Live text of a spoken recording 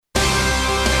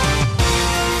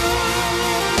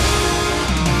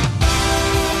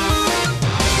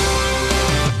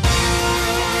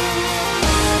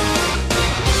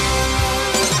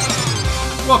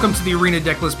Welcome to the Arena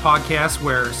Decklist podcast,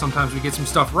 where sometimes we get some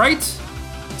stuff right,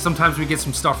 sometimes we get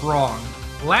some stuff wrong.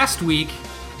 Last week,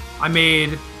 I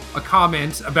made a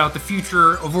comment about the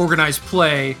future of organized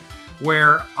play,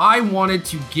 where I wanted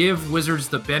to give Wizards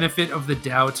the benefit of the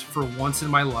doubt for once in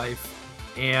my life,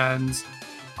 and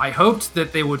I hoped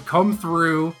that they would come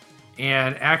through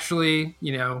and actually,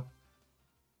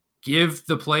 give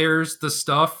the players the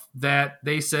stuff that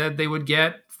they said they would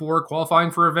get for qualifying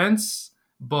for events.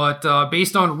 But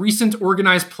based on recent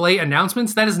organized play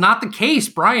announcements, that is not the case.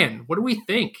 Brian, what do we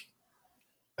think?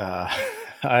 I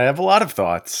have a lot of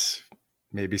thoughts,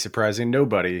 maybe surprising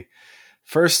nobody.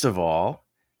 First of all,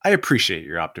 I appreciate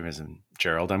your optimism,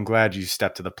 Gerald. I'm glad you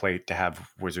stepped to the plate to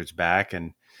have Wizards back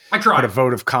and put a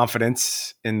vote of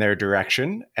confidence in their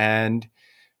direction. And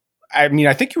I mean,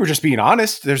 I think you were just being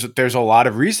honest. There's a lot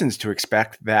of reasons to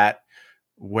expect that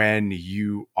when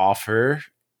you offer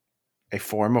a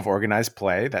form of organized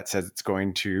play that says it's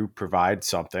going to provide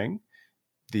something,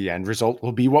 the end result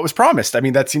will be what was promised. I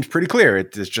mean, that seems pretty clear.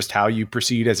 It's just how you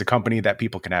proceed as a company that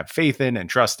people can have faith in and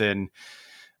trust in.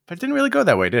 But it didn't really go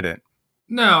that way, did it?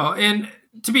 No, and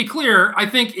to be clear, I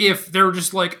think if they're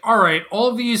just like, all right, all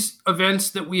of these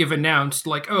events that we have announced,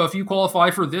 like, oh, if you qualify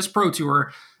for this Pro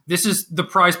Tour, this is the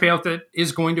prize payout that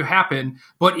is going to happen.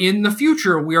 But in the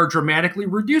future, we are dramatically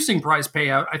reducing prize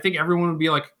payout. I think everyone would be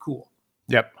like, cool.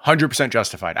 Yep, 100%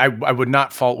 justified. I would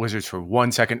not fault Wizards for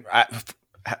 1 second.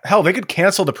 Hell, they could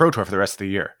cancel the Pro Tour for the rest of the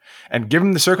year. And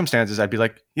given the circumstances, I'd be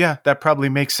like, yeah, that probably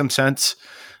makes some sense.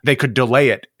 They could delay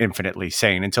it infinitely,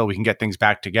 saying until we can get things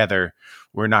back together,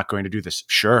 we're not going to do this.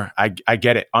 Sure, I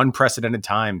get it. Unprecedented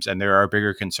times, and there are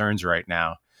bigger concerns right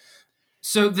now.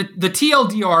 So the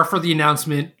TLDR for the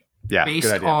announcement,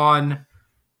 based on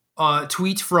a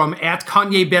tweet from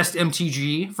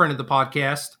 @KanyeBestMTG, friend of the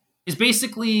podcast, is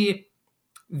basically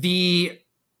the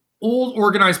old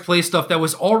organized play stuff that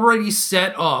was already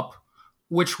set up,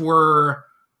 which were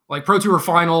like Pro Tour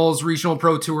finals, regional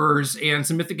Pro Tours, and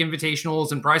some Mythic Invitationals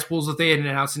and prize pools that they had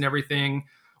announced and everything,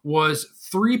 was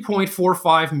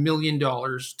 $3.45 million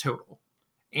total.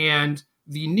 And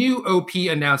the new OP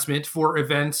announcement for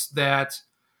events that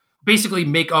basically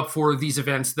make up for these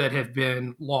events that have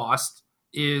been lost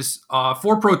is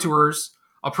 4 Pro Tours,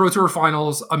 a Pro Tour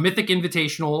Finals, a Mythic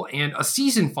Invitational, and a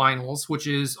Season Finals, which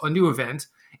is a new event.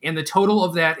 And the total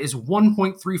of that is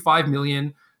 $1.35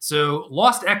 million. So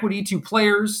lost equity to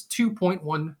players,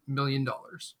 $2.1 million.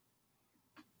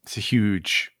 It's a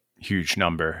huge, huge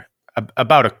number.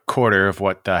 About a quarter of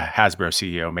what the Hasbro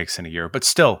CEO makes in a year, but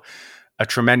still a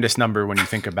tremendous number when you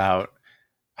think about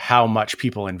how much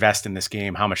people invest in this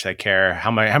game, how much they care, how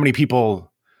many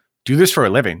people do this for a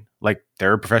living. Like,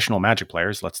 they're professional Magic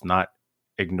players. Let's not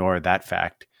ignore that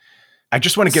fact. I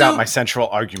just want to get out my central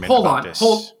argument about this.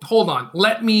 Hold on.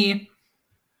 Let me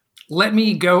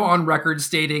go on record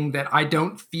stating that I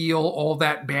don't feel all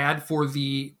that bad for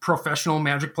the professional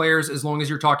Magic players as long as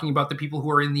you're talking about the people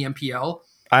who are in the MPL.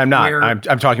 I'm not.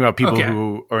 I'm talking about people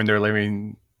who earn their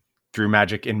living through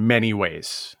Magic in many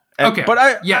ways. But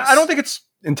I don't think it's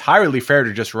entirely fair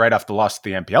to just write off the loss to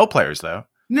the MPL players, though.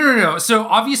 No. So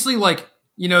obviously,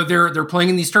 they're playing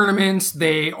in these tournaments.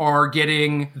 They are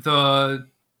getting the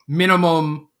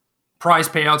minimum prize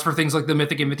payouts for things like the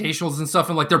Mythic Invitationals and stuff,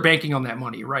 and they're banking on that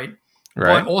money, right?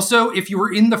 But also, if you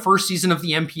were in the first season of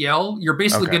the MPL, you're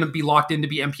basically going to be locked in to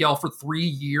be MPL for 3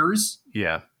 years.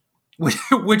 Yeah.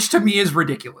 Which to me is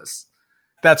ridiculous.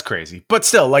 That's crazy. But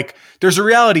still, there's a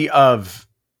reality of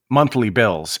monthly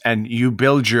bills, and you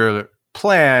build your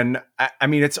plan. I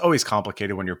mean, it's always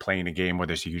complicated when you're playing a game where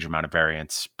there's a huge amount of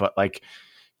variance, but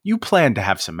you plan to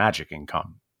have some Magic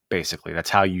income, basically.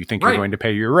 That's how you think you're going to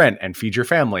pay your rent and feed your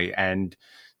family, and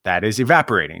that is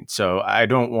evaporating. So I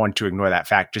don't want to ignore that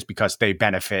fact just because they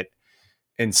benefit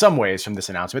in some ways from this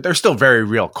announcement. There's still very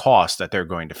real costs that they're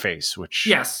going to face, which...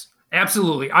 Yes,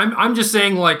 absolutely. I'm just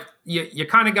saying, you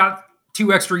kind of got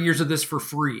 2 extra years of this for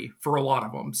free for a lot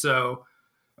of them. So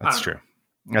that's true.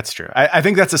 That's true. I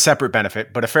think that's a separate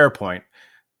benefit, but a fair point.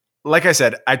 Like I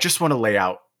said, I just want to lay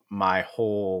out my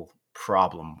whole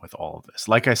problem with all of this.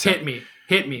 Like I said,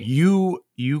 hit me.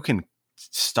 You can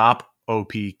stop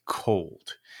OP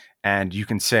cold, and you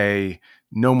can say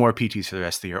no more PTs for the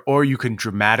rest of the year, or you can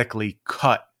dramatically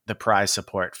cut the prize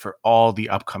support for all the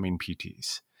upcoming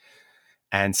PTs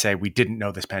and say, we didn't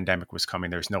know this pandemic was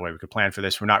coming. There's no way we could plan for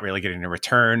this. We're not really getting a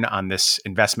return on this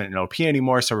investment in OP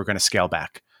anymore, so we're going to scale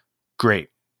back. Great.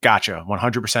 Gotcha.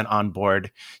 100% on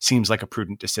board. Seems like a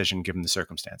prudent decision given the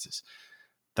circumstances.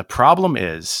 The problem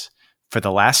is, for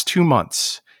the last 2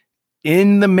 months,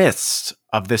 in the midst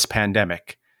of this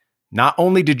pandemic, not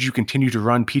only did you continue to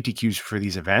run PTQs for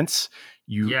these events,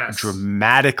 You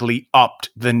dramatically upped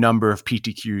the number of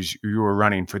PTQs you were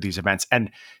running for these events. And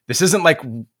this isn't like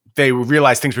they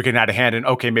realized things were getting out of hand and,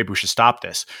 okay, maybe we should stop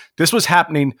this. This was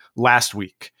happening last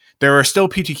week. There are still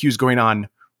PTQs going on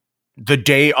the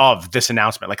day of this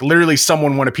announcement. Like literally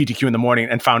someone won a PTQ in the morning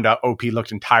and found out OP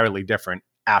looked entirely different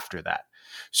after that.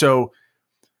 So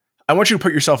I want you to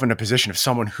put yourself in a position of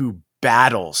someone who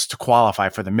battles to qualify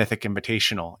for the Mythic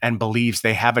Invitational and believes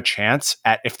they have a chance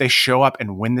at, if they show up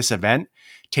and win this event,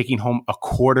 taking home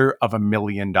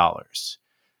 $250,000.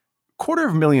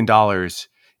 $250,000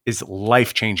 is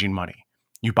life-changing money.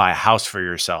 You buy a house for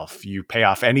yourself. You pay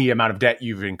off any amount of debt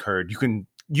you've incurred. You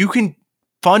can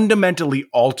fundamentally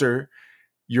alter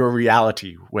your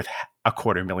reality with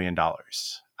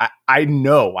 $250,000. I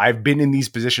know I've been in these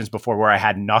positions before where I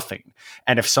had nothing.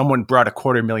 And if someone brought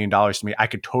 $250,000 to me, I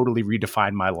could totally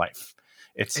redefine my life.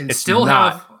 It's still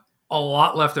not, have a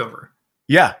lot left over.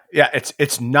 Yeah.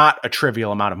 It's not a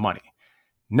trivial amount of money.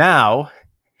 Now,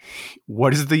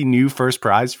 what is the new first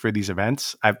prize for these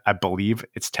events? I believe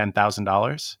it's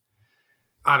 $10,000.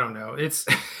 I don't know. It's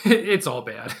all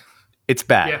bad. It's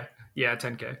bad. Yeah,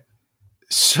 10K.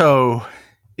 So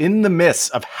in the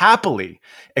midst of happily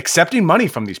accepting money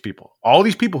from these people, all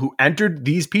these people who entered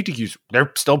these PTQs,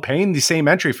 they're still paying the same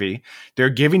entry fee. They're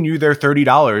giving you their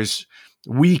 $30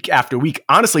 week after week,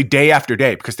 honestly, day after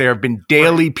day, because there have been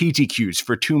daily PTQs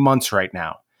for 2 months right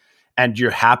now. And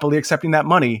you're happily accepting that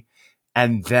money.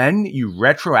 And then you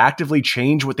retroactively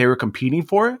change what they were competing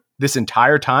for this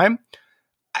entire time.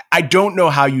 I don't know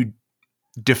how you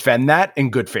defend that in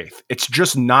good faith. It's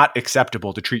just not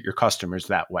acceptable to treat your customers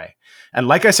that way. And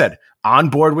like I said, on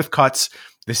board with cuts,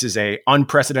 this is a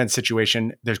unprecedented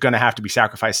situation. There's going to have to be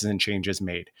sacrifices and changes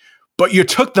made. But you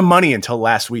took the money until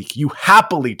last week. You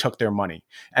happily took their money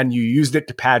and you used it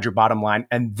to pad your bottom line.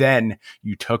 And then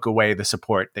you took away the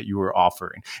support that you were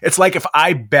offering. It's like if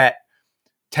I bet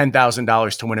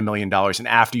 $10,000 to win $1 million. And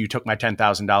after you took my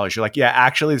 $10,000, you're like, yeah,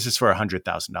 actually, this is for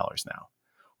 $100,000 now.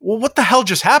 Well, what the hell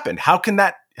just happened? How can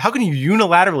you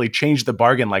unilaterally change the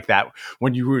bargain like that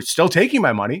when you were still taking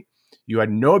my money? You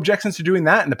had no objections to doing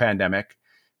that in the pandemic.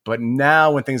 But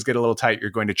now when things get a little tight,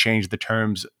 you're going to change the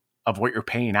terms of what you're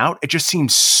paying out. It just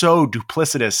seems so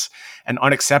duplicitous and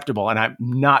unacceptable. And I'm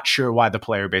not sure why the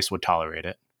player base would tolerate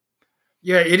it.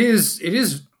 Yeah, it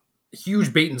is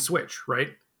huge bait and switch, right?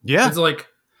 Yeah. It's like,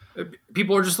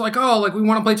 people are just like, oh, like we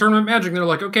want to play Tournament Magic. And they're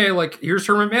like, okay, like here's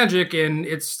Tournament Magic, and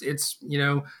it's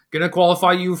gonna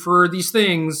qualify you for these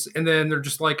things. And then they're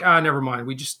just like, never mind.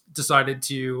 We just decided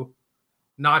to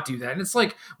not do that. And it's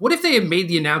like, what if they had made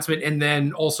the announcement and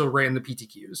then also ran the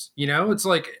PTQs? It's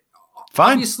like,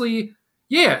 fine. Obviously,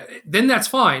 yeah, then that's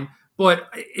fine. But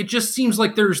it just seems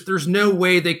like there's no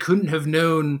way they couldn't have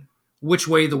known which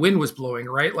way the wind was blowing,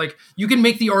 right? Like you can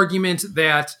make the argument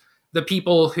that the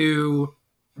people who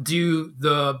do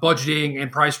the budgeting and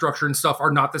prize structure and stuff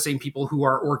are not the same people who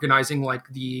are organizing like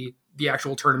the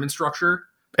actual tournament structure.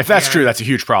 If that's true, that's a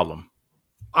huge problem.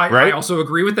 I also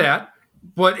agree with that,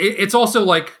 but it's also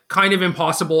like kind of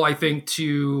impossible, I think,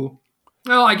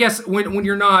 I guess when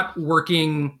you're not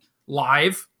working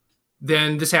live,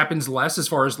 then this happens less as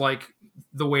far as like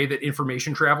the way that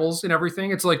information travels and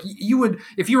everything. It's like you would,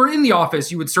 if you were in the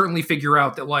office, you would certainly figure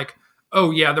out that like,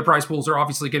 oh yeah, the prize pools are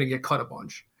obviously going to get cut a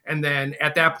bunch. And then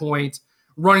at that point,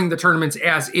 running the tournaments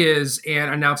as is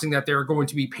and announcing that they're going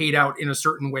to be paid out in a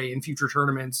certain way in future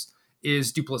tournaments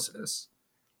is duplicitous.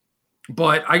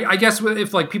 But I guess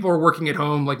if like people are working at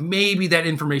home, like maybe that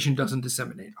information doesn't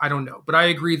disseminate. I don't know. But I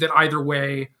agree that either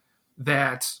way,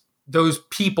 that those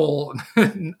people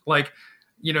like,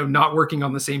 not working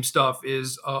on the same stuff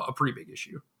is a pretty big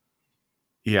issue.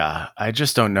 Yeah, I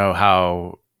just don't know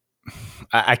how.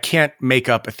 I can't make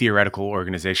up a theoretical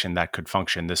organization that could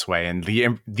function this way. And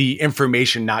the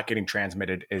information not getting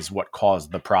transmitted is what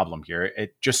caused the problem here.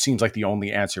 It just seems like the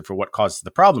only answer for what causes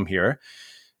the problem here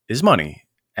is money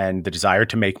and the desire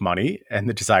to make money and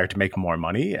the desire to make more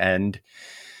money. And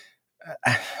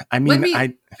I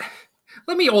mean,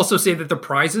 let me also say that the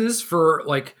prizes for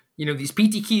like, these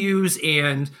PTQs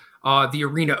and the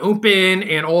Arena Open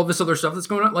and all of this other stuff that's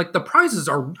going on, like the prizes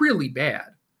are really bad.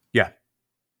 Yeah.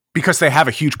 Because they have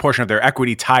a huge portion of their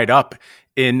equity tied up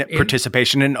in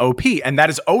participation in OP. And that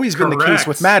has always been the case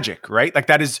with Magic, right? Like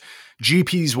that is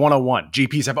GPs 101.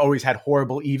 GPs have always had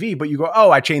horrible EV, but you go, oh,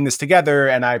 I chain this together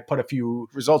and I put a few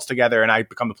results together and I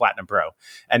become the Platinum Pro.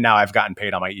 And now I've gotten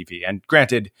paid on my EV. And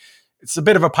granted, it's a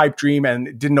bit of a pipe dream and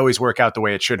it didn't always work out the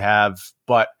way it should have,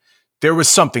 but there was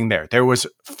something there. There was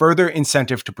further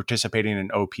incentive to participating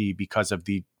in OP because of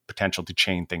the potential to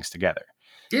chain things together.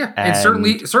 Yeah, and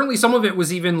certainly some of it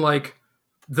was even like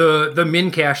the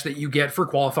min cash that you get for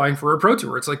qualifying for a Pro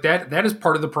Tour. It's like that is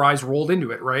part of the prize rolled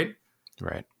into it, right?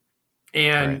 Right.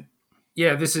 And right.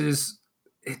 yeah,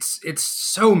 it's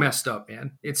so messed up,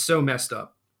 man. It's so messed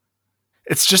up.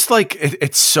 It's just like,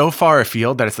 it's so far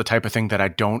afield that it's the type of thing that I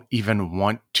don't even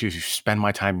want to spend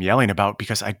my time yelling about,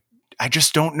 because I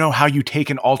just don't know how you take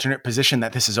an alternate position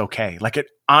that this is okay. Like, it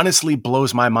honestly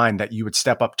blows my mind that you would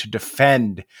step up to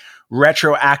defend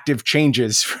retroactive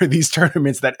changes for these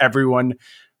tournaments that everyone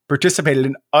participated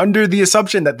in under the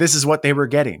assumption that this is what they were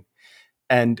getting.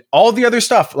 And all the other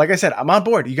stuff, like I said, I'm on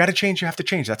board. You got to change, you have to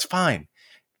change. That's fine.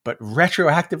 But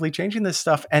retroactively changing this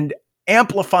stuff and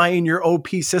amplifying your OP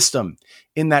system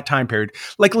in that time period.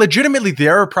 Like, legitimately,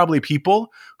 there are probably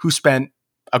people who spent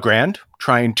 $1,000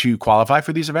 trying to qualify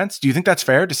for these events. Do you think that's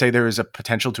fair to say there is a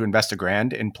potential to invest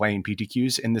 $1,000 in playing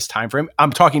PTQs in this time frame?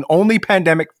 I'm talking only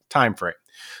pandemic time frame.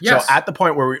 Yes. So at the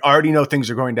point where we already know things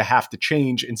are going to have to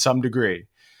change in some degree,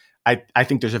 I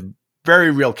think there's a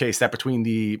very real case that between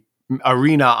the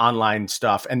arena online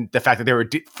stuff and the fact that there were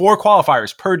 4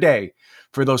 qualifiers per day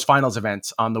for those finals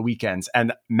events on the weekends,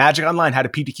 and Magic Online had a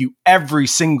PTQ every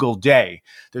single day,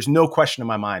 there's no question in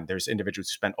my mind there's individuals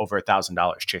who spent over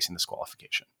 $1,000 chasing this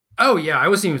qualification. Oh yeah, I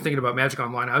wasn't even thinking about Magic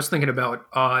Online. I was thinking about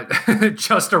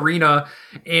just Arena,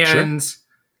 and sure.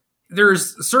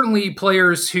 There's certainly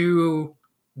players who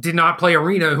did not play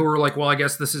Arena who were like, well, I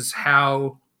guess this is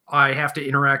how I have to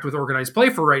interact with organized play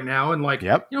for right now. And like,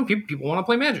 yep. People want to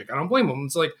play Magic. I don't blame them.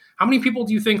 It's like, how many people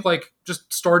do you think like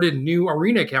just started new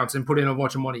Arena accounts and put in a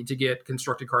bunch of money to get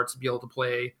constructed cards to be able to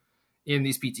play in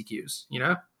these PTQs,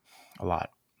 A lot.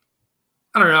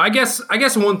 I don't know. I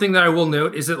guess one thing that I will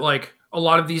note is that like a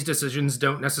lot of these decisions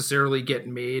don't necessarily get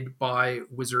made by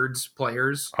Wizards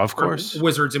players. Of course.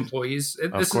 Wizards employees.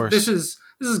 This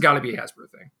has got to be a Hasbro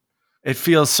thing. It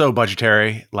feels so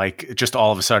budgetary, like just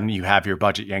all of a sudden you have your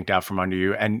budget yanked out from under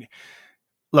you. And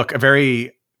look, a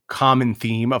very common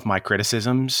theme of my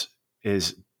criticisms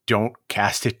is don't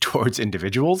cast it towards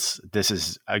individuals. This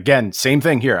is, again, same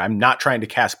thing here. I'm not trying to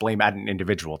cast blame at an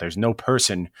individual. There's no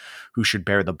person who should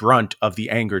bear the brunt of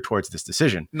the anger towards this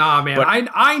decision. Nah, man. But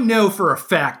I know for a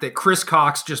fact that Chris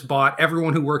Cox just bought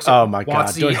everyone who works at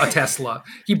WotC a Tesla.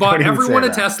 He bought everyone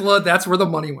a Tesla. That's where the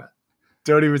money went.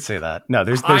 Don't even say that. No,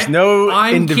 there's no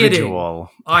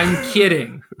individual. Kidding. I'm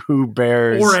kidding. Who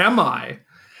bears... Or am I?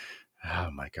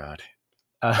 Oh, my God.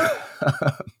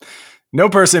 No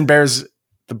person bears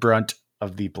the brunt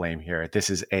of the blame here.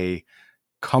 This is a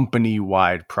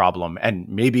company-wide problem, and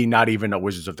maybe not even a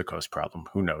Wizards of the Coast problem.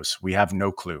 Who knows? We have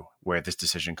no clue where this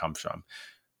decision comes from.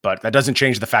 But that doesn't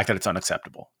change the fact that it's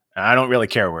unacceptable. And I don't really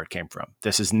care where it came from.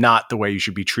 This is not the way you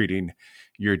should be treating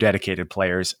your dedicated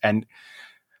players. And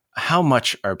how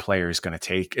much are players going to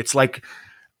take? It's like,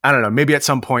 I don't know, maybe at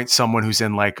some point, someone who's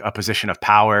in like a position of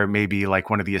power, maybe like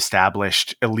one of the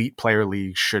established elite player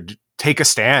leagues should take a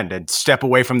stand and step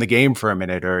away from the game for a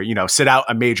minute, or, sit out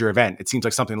a major event. It seems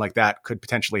like something like that could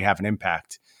potentially have an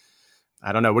impact.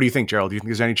 I don't know. What do you think, Gerald? Do you think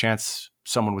there's any chance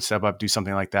someone would step up, do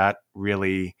something like that,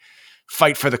 really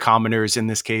fight for the commoners in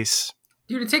this case?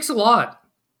 Dude, it takes a lot.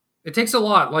 It takes a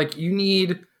lot. Like, you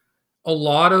need a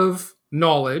lot of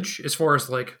knowledge as far as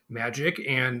like Magic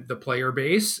and the player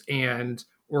base and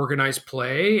organized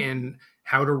play and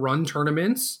how to run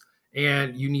tournaments.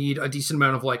 And you need a decent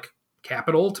amount of like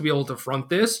capital to be able to front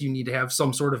this. You need to have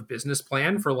some sort of business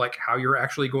plan for like how you're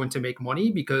actually going to make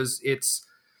money, because it's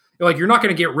like, you're not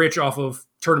going to get rich off of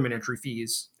tournament entry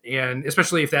fees. And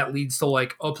especially if that leads to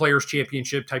like a players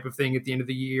championship type of thing at the end of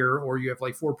the year, or you have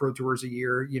like 4 Pro Tours a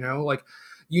year, like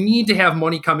you need to have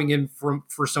money coming in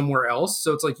for somewhere else.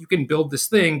 So it's like, you can build this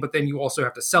thing, but then you also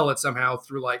have to sell it somehow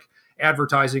through like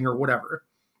advertising or whatever.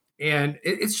 And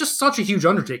it's just such a huge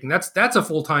undertaking. That's a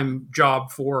full-time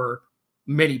job for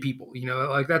many people,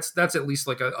 like that's at least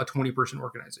like a 20-person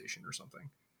organization or something.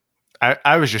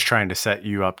 I was just trying to set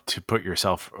you up to put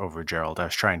yourself over, Gerald. I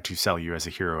was trying to sell you as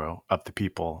a hero of the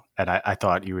people, and I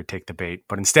thought you would take the bait.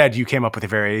 But instead, you came up with a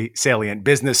very salient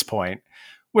business point,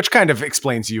 which kind of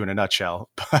explains you in a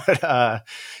nutshell. But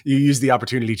you used the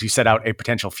opportunity to set out a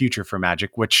potential future for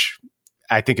Magic, which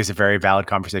I think is a very valid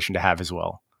conversation to have as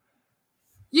well.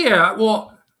 Yeah,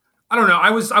 well, I don't know.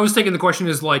 I was thinking the question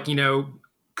is like,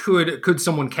 could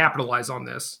someone capitalize on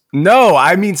this? No,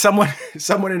 I mean someone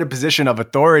in a position of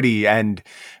authority and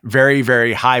very,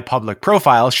 very high public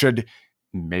profile should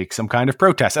make some kind of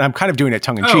protest. And I'm kind of doing it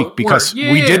tongue in cheek because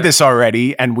we did this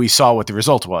already and we saw what the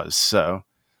result was. So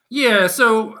yeah,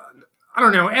 so I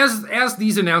don't know. As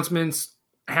these announcements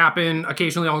happen,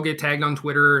 occasionally I'll get tagged on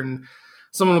Twitter and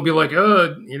someone will be like,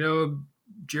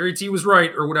 Jerry T was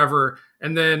right or whatever.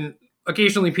 And then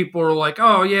occasionally people are like,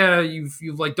 oh yeah,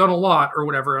 you've like done a lot or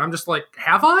whatever. And I'm just like,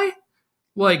 have I?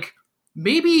 Like,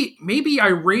 maybe I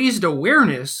raised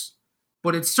awareness,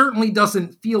 but it certainly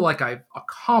doesn't feel like I've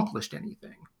accomplished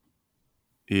anything.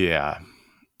 Yeah.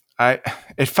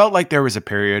 It felt like there was a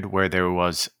period where there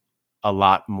was a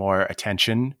lot more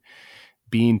attention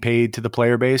being paid to the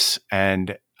player base.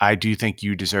 And I do think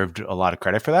you deserved a lot of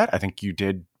credit for that. I think you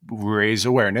did raise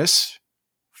awareness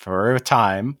for a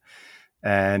time.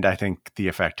 And I think the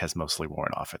effect has mostly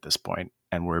worn off at this point.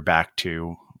 And we're back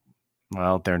to,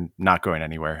 well, they're not going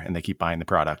anywhere and they keep buying the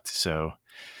product. So,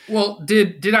 well,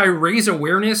 did I raise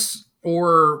awareness,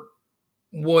 or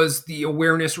was the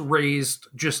awareness raised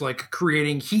just like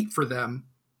creating heat for them?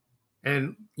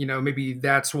 And, you know, maybe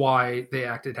that's why they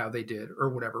acted how they did or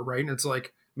whatever. Right. And it's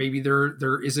like, maybe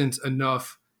there isn't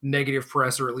enough negative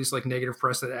press, or at least like negative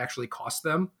press that actually cost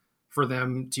them, for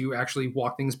them to actually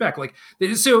walk things back. Like,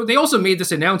 so they also made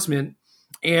this announcement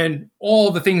and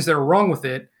all the things that are wrong with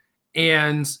it.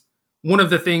 And one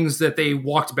of the things that they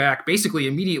walked back basically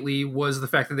immediately was the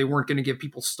fact that they weren't going to give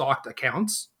people stocked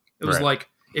accounts. It was like,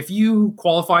 if you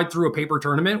qualified through a paper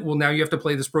tournament, well, now you have to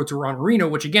play this Pro Tour on Arena,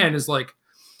 which again is like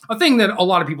a thing that a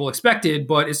lot of people expected,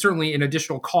 but it's certainly an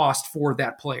additional cost for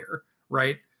that player,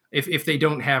 right? If they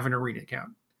don't have an Arena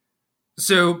account.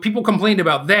 So people complained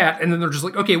about that, and then they're just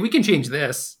like, okay, we can change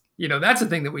this. You know, that's a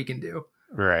thing that we can do.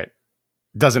 Right.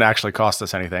 Doesn't actually cost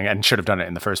us anything, and should have done it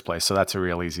in the first place. So that's a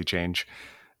real easy change.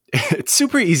 It's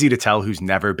super easy to tell who's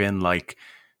never been like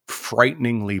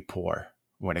frighteningly poor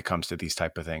when it comes to these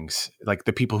type of things. Like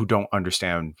the people who don't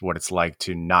understand what it's like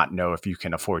to not know if you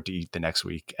can afford to eat the next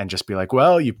week and just be like,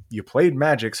 well, you played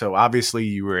Magic, so obviously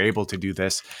you were able to do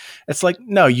this. It's like,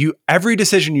 no, every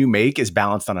decision you make is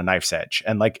balanced on a knife's edge.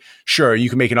 And like, sure, you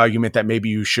can make an argument that maybe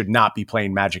you should not be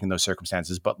playing Magic in those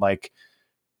circumstances, but like,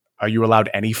 are you allowed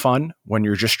any fun when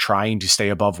you're just trying to stay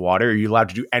above water? Are you allowed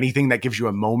to do anything that gives you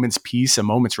a moment's peace, a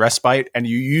moment's respite, and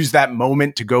you use that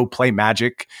moment to go play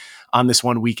Magic on this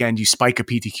one weekend? You spike a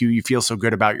PTQ, you feel so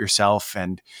good about yourself,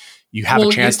 and you have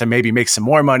a chance to maybe make some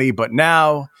more money, but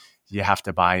now you have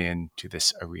to buy into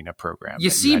this Arena program. You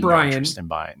see, Brian,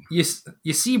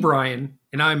 you see, Brian,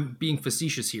 and I'm being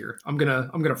facetious here. I'm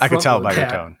gonna. I can tell by your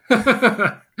tone.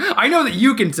 I know that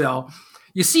you can tell.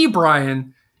 You see,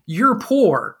 Brian, you're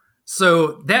poor.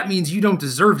 So that means you don't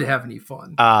deserve to have any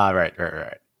fun. Right.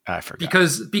 I forgot.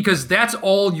 Because that's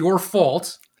all your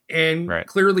fault, and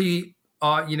clearly,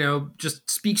 just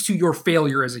speaks to your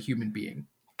failure as a human being.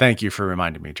 Thank you for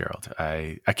reminding me, Gerald.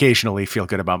 I occasionally feel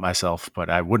good about myself, but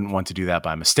I wouldn't want to do that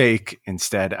by mistake.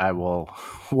 Instead, I will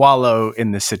wallow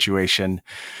in this situation.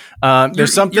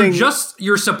 There's something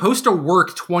you're supposed to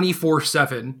work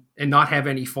 24/7 and not have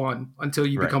any fun until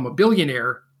you become a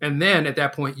billionaire, and then at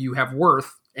that point you have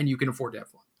worth. And you can afford to have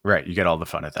fun. Right. You get all the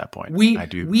fun at that point. We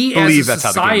believe that's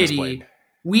how the game is played.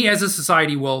 We as a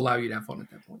society will allow you to have fun at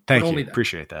that point. Thank you.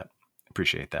 Appreciate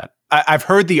that. I've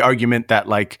heard the argument that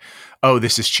like, oh,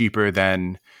 this is cheaper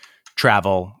than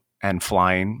travel and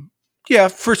flying. Yeah,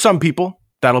 for some people,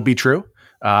 that'll be true.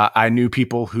 I knew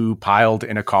people who piled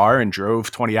in a car and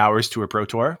drove 20 hours to a Pro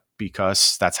Tour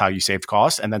because that's how you saved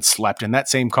costs, and then slept in that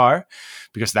same car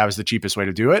because that was the cheapest way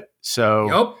to do it.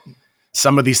 So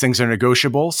some of these things are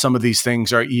negotiable. Some of these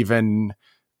things are even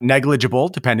negligible,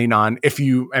 depending on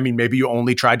maybe you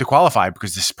only tried to qualify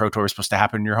because this Pro Tour is supposed to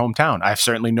happen in your hometown. I've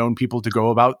certainly known people to go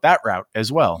about that route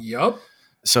as well. Yep.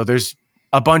 So there's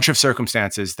a bunch of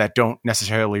circumstances that don't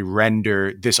necessarily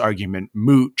render this argument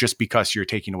moot just because you're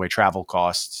taking away travel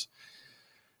costs.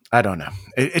 I don't know.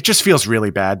 It just feels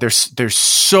really bad. There's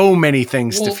so many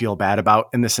things to feel bad about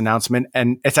in this announcement.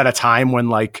 And it's at a time when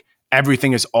like,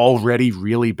 everything is already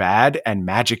really bad, and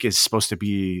Magic is supposed to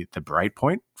be the bright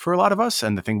point for a lot of us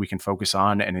and the thing we can focus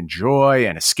on and enjoy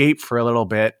and escape for a little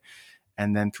bit.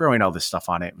 And then throwing all this stuff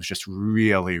on it was just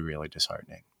really, really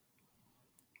disheartening.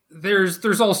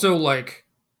 There's also like,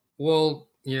 well,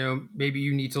 maybe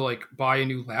you need to like buy a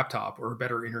new laptop or a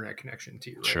better internet connection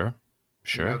too. Right?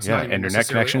 Sure. Internet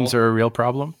connections are a real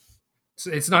problem.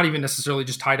 It's not even necessarily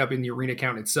just tied up in the Arena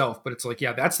account itself, but it's like,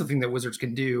 that's the thing that Wizards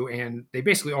can do. And they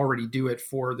basically already do it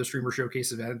for the Streamer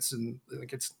Showcase events. And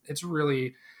like, it's really,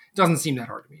 it doesn't seem that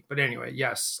hard to me, but anyway,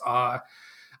 yes. I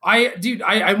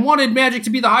wanted Magic to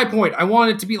be the high point. I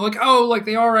wanted it to be like, oh, like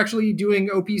they are actually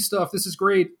doing OP stuff. This is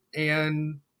great.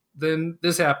 And then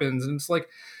this happens. And it's like,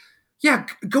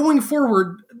 going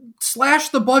forward, slash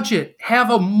the budget,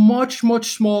 have a much,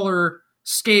 much smaller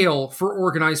scale for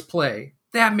organized play.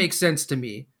 That makes sense to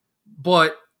me,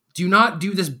 but do not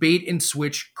do this bait and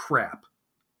switch crap.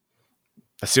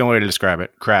 That's the only way to describe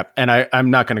it. Crap. And I'm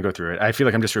not going to go through it. I feel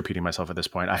like I'm just repeating myself at this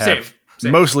point. I have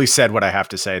mostly said what I have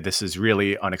to say. This is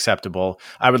really unacceptable.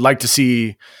 I would like to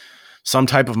see some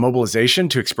type of mobilization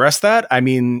to express that. I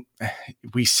mean,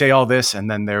 we say all this,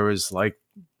 and then there was like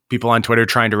people on Twitter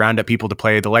trying to round up people to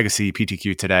play the Legacy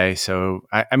PTQ today. So,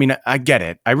 I mean, I get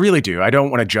it. I really do. I don't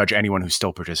want to judge anyone who's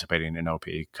still participating in OP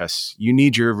because you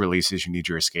need your releases, you need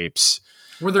your escapes.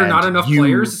 Were there not enough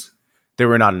players? There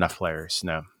were not enough players,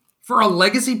 no. For a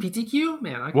Legacy PTQ?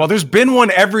 Man. Well, there's been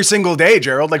one every single day,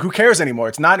 Gerald. Like, who cares anymore?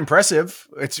 It's not impressive.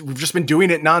 We've just been doing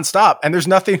it nonstop. And there's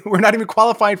nothing, we're not even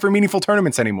qualifying for meaningful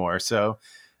tournaments anymore. So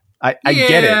I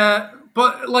get it.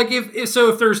 But like if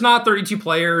there's not 32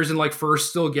 players and like first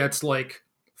still gets like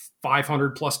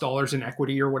 $500+ in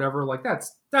equity or whatever, like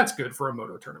that's good for a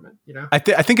Moto tournament, you know? I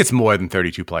think it's more than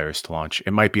 32 players to launch.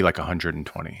 It might be like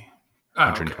 120,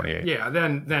 128. Okay. Yeah,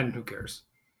 then who cares?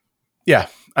 Yeah,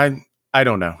 I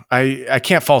don't know. I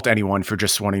can't fault anyone for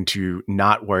just wanting to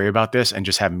not worry about this and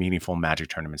just have meaningful Magic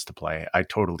tournaments to play. I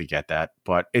totally get that.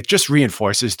 But it just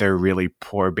reinforces their really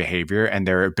poor behavior and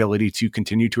their ability to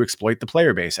continue to exploit the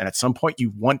player base. And at some point,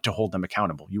 you want to hold them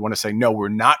accountable. You want to say, no, we're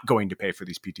not going to pay for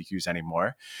these PTQs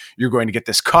anymore. You're going to get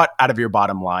this cut out of your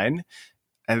bottom line.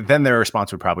 And then their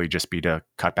response would probably just be to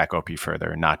cut back OP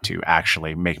further, not to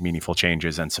actually make meaningful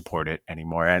changes and support it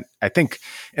anymore. And I think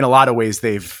in a lot of ways,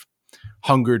 they've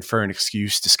hungered for an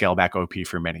excuse to scale back OP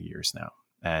for many years now.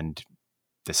 And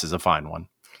this is a fine one.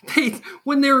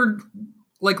 When they're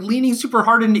like leaning super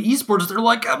hard into esports, they're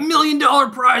like $1 million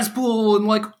prize pool and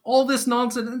like all this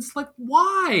nonsense. It's like,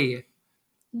 why?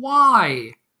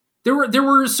 There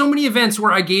were so many events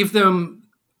where I gave them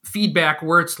feedback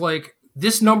where it's like,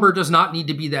 this number does not need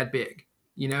to be that big.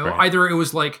 You know, right. Either it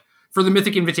was like for the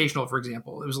Mythic Invitational, for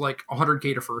example, it was like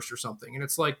 100K to first or something. And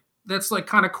it's like, that's like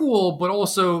kind of cool, but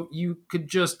also you could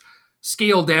just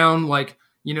scale down like,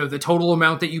 you know, the total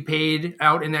amount that you paid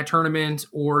out in that tournament,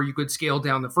 or you could scale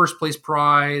down the first place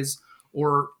prize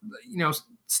or, you know,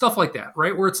 stuff like that,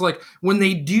 right? Where it's like when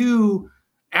they do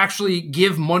actually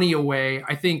give money away,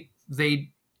 I think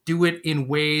they do it in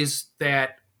ways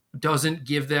that doesn't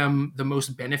give them the most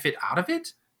benefit out of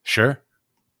it. Sure.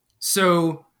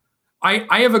 So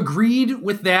I have agreed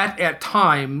with that at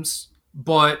times,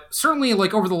 but certainly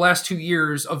like over the last 2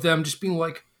 years of them just being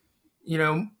like, you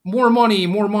know, more money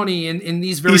in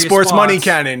these various esports spots. Money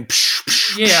cannon.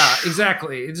 Yeah,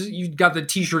 exactly. You got the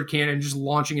t-shirt cannon just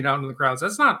launching it out into the crowds.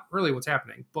 That's not really what's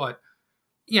happening, but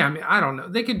yeah, I mean, I don't know.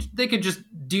 They could just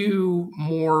do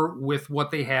more with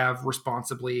what they have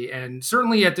responsibly. And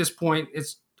certainly at this point,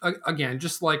 it's again,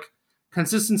 just like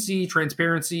consistency,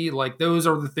 transparency, like those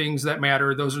are the things that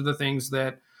matter. Those are the things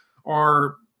that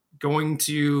are going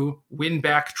to win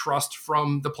back trust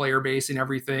from the player base and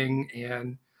everything.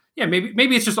 And yeah,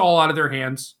 maybe it's just all out of their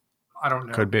hands. I don't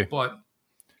know. Could be. But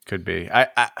could be.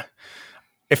 I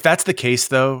if that's the case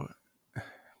though,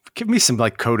 give me some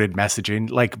like coded messaging,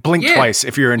 like blink twice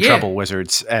if you're in trouble,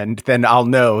 Wizards. And then I'll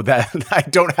know that I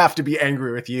don't have to be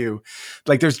angry with you.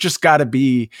 Like there's just gotta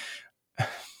be,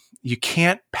 you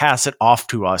can't pass it off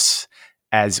to us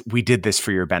as we did this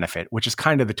for your benefit, which is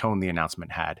kind of the tone the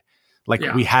announcement had. Like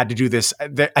we had to do this.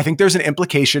 I think there's an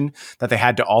implication that they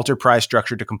had to alter prize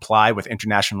structure to comply with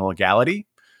international legality.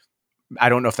 I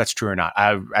don't know if that's true or not.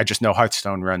 I just know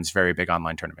Hearthstone runs very big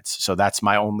online tournaments. So that's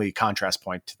my only contrast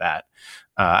point to that.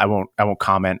 I won't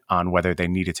comment on whether they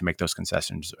needed to make those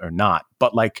concessions or not,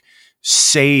 but like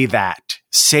say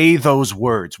those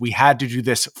words. We had to do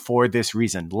this for this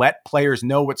reason. Let players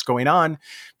know what's going on,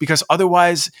 because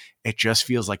otherwise it just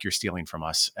feels like you're stealing from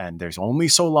us. And there's only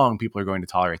so long people are going to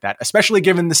tolerate that, especially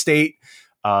given the state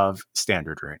of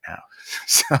Standard right now.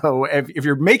 So if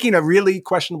you're making a really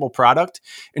questionable product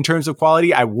in terms of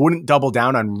quality, I wouldn't double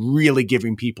down on really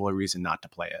giving people a reason not to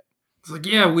play it. It's like,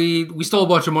 yeah, we stole a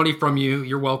bunch of money from you.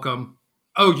 You're welcome.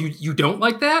 Oh, you don't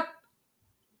like that?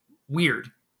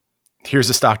 Weird. Here's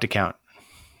a stocked account.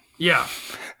 Yeah.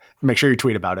 Make sure you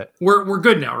tweet about it. We're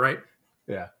good now, right?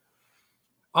 Yeah.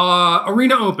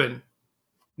 Arena Open.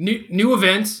 New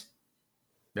event.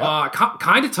 Yep.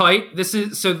 Kind of tight.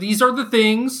 These are the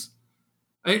things.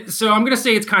 So I'm going to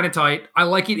say it's kind of tight. I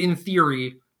like it in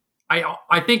theory.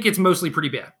 I think it's mostly pretty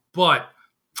bad, but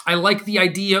I like the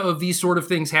idea of these sort of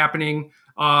things happening.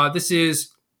 This is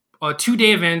a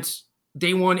 2-day event.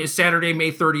 Day 1 is Saturday,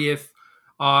 May 30th.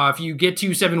 If you get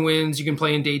to 7 wins, you can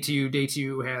play in day 2. Day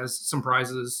 2 has some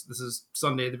prizes. This is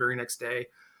Sunday, the very next day.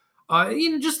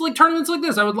 Just like tournaments like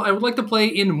this, I would like to play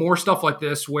in more stuff like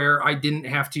this where I didn't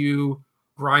have to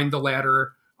grind the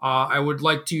ladder. I would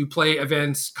like to play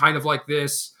events kind of like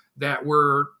this that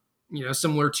were,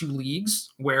 similar to leagues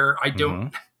where I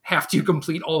don't have to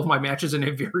complete all of my matches in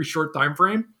a very short time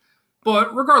frame.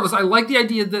 But regardless, I like the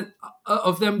idea that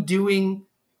of them doing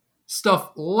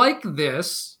stuff like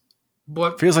this.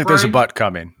 But feels like there's a but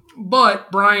coming.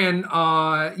 But Brian,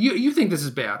 you think this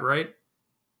is bad, right?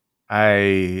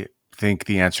 I think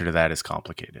the answer to that is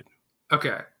complicated.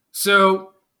 Okay.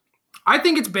 So I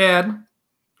think it's bad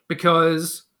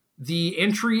because the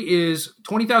entry is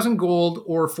 20,000 gold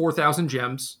or 4,000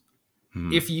 gems.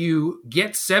 If you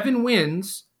get 7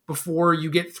 wins before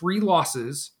you get 3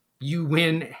 losses, you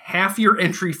win half your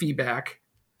entry fee back.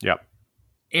 Yep.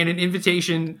 And an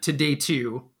invitation to day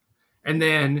 2. And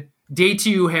then day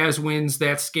 2 has wins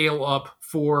that scale up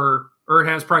or it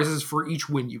has prizes for each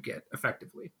win you get,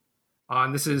 effectively.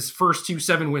 And this is first to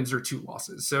 7 wins or 2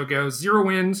 losses. So it goes 0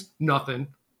 wins, nothing.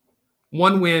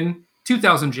 1 win,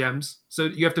 2,000 gems. So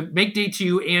you have to make day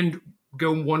 2 and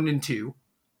go 1 and 2,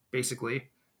 basically,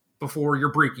 before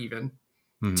your break even.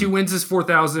 2 wins is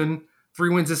 4,000. 3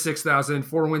 wins is 6,000.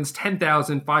 4 wins,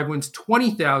 10,000. 5 wins,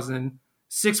 20,000.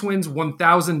 6 wins,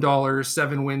 $1,000.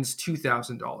 7 wins,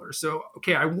 $2,000. So,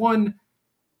 okay, I won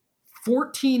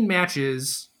 14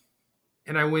 matches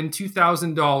and I win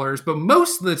 $2,000. But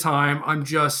most of the time, I'm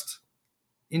just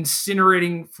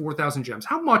incinerating 4,000 gems.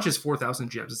 How much is 4,000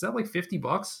 gems? Is that like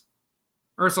 $50?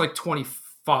 Or it's like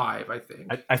 25, I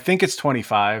think. I think it's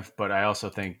 25, but I also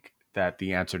think that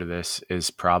the answer to this is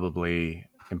probably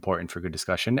important for good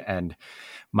discussion. And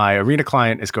my Arena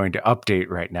client is going to update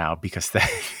right now because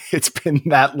it's been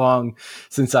that long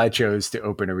since I chose to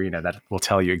open Arena. That will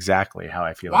tell you exactly how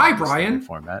I feel. Why, Brian?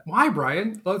 Format. Why,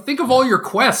 Brian? Think of all your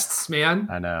quests, man.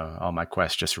 I know, all my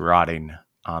quests just rotting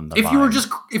on the if vine. you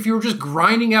were just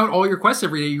grinding out all your quests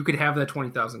every day, you could have that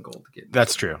 20,000 gold to get.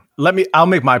 That's true. I'll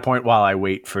make my point while I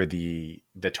wait for the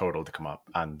total to come up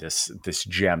on this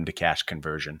gem to cash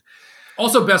conversion.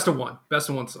 Also, best of one. Best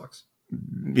of one sucks.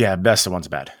 Yeah, best of one's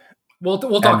bad. We'll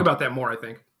talk about that more, I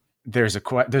think. There's a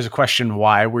question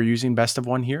why we're using best of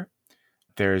one here.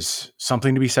 There's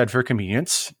something to be said for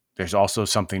convenience. There's also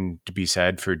something to be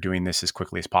said for doing this as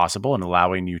quickly as possible and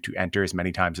allowing you to enter as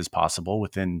many times as possible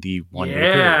within the 1 day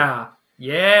period.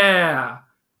 Yeah.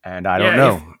 And I don't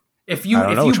know. If you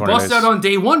bust out on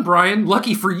day 1, Brian,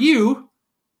 lucky for you,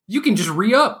 you can just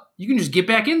re-up. You can just get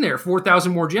back in there.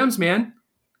 4,000 more gems, man.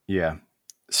 Yeah.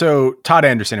 So Todd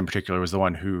Anderson in particular was the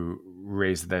one who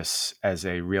raised this as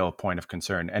a real point of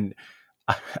concern. And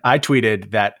I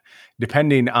tweeted that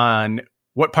depending on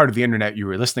what part of the internet you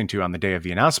were listening to on the day of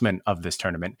the announcement of this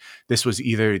tournament, this was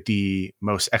either the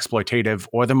most exploitative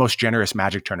or the most generous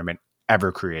Magic tournament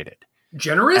ever created.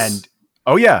 Generous? And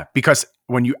oh yeah, because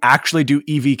when you actually do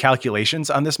EV calculations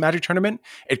on this Magic tournament,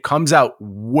 it comes out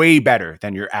way better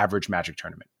than your average Magic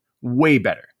tournament. Way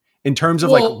better. In terms of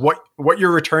what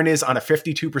your return is on a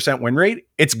 52% win rate,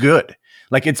 it's good.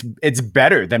 Like it's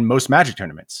better than most Magic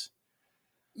tournaments.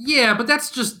 Yeah, but that's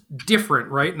just different,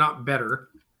 right? Not better.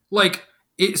 Like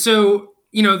so,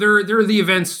 there are the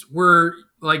events where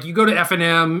like you go to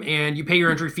F&M and you pay your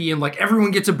entry fee and like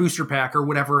everyone gets a booster pack or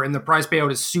whatever, and the prize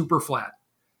payout is super flat.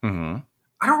 Mm-hmm.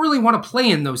 I don't really want to play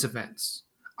in those events.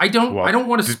 I don't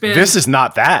want to spend. This is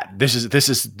not that. This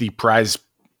is the prize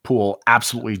pool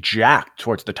absolutely jacked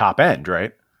towards the top end,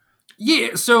 right?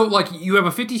 Yeah, so like you have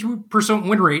a 52%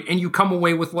 win rate and you come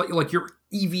away with like your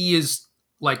EV is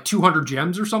like 200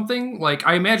 gems or something. Like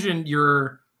I imagine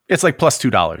it's like plus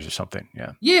 $2 or something.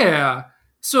 Yeah. Yeah.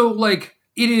 So like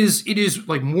it is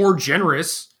like more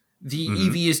generous. The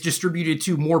EV is distributed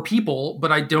to more people,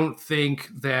 but I don't think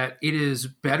that it is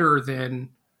better than,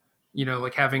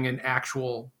 like having an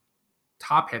actual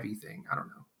top heavy thing. I don't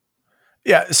know.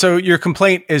 Yeah, so your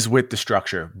complaint is with the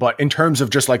structure, but in terms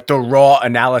of just like the raw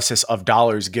analysis of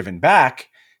dollars given back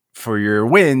for your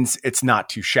wins, it's not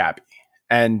too shabby.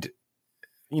 And,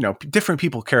 different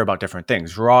people care about different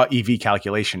things. Raw EV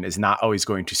calculation is not always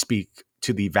going to speak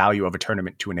to the value of a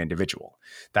tournament to an individual.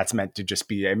 That's meant to just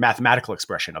be a mathematical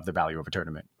expression of the value of a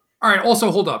tournament. All right,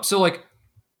 also hold up. So like,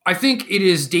 I think it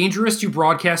is dangerous to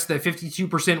broadcast that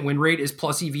 52% win rate is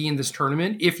plus EV in this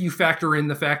tournament if you factor in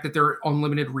the fact that there are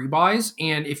unlimited rebuys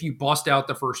and if you bust out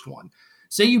the first one.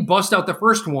 Say you bust out the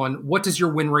first one, what does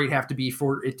your win rate have to be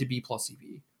for it to be plus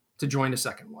EV to join the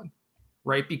second one?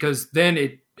 Right? Because then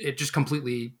it just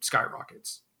completely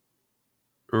skyrockets.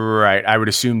 Right. I would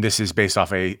assume this is based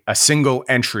off a single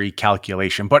entry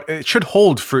calculation, but it should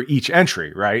hold for each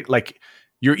entry, right? Like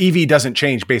your EV doesn't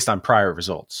change based on prior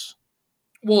results.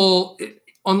 Well,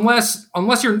 unless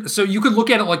you're, so you could look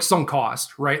at it like sunk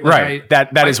cost, right? Like right.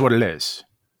 That is what it is.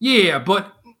 Yeah,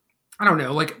 but I don't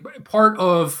know. Like part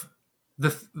of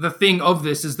the thing of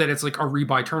this is that it's like a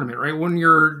rebuy tournament, right? When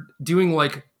you're doing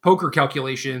like poker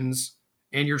calculations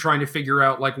and you're trying to figure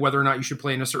out like whether or not you should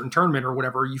play in a certain tournament or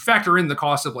whatever, you factor in the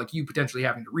cost of like you potentially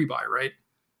having to rebuy, right?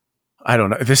 I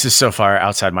don't know. This is so far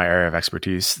outside my area of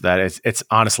expertise that it's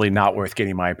honestly not worth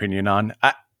getting my opinion on.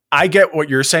 I get what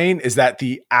you're saying is that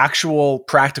the actual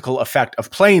practical effect of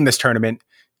playing this tournament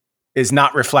is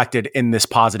not reflected in this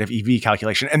positive EV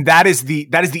calculation. And that is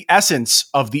the essence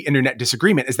of the internet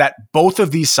disagreement, is that both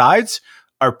of these sides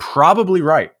are probably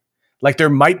right. Like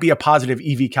there might be a positive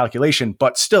EV calculation,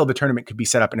 but still the tournament could be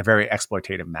set up in a very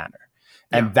exploitative manner.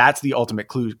 And that's the ultimate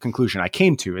conclusion I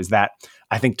came to, is that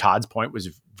I think Todd's point was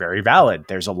very valid.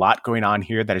 There's a lot going on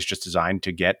here that is just designed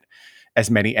to get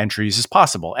as many entries as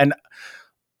possible. And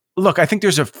look, I think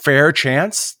there's a fair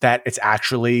chance that it's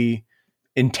actually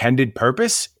intended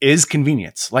purpose is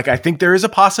convenience. Like I think there is a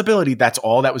possibility that's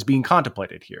all that was being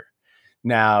contemplated here.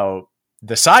 Now,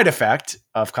 the side effect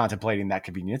of contemplating that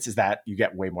convenience is that you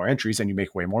get way more entries and you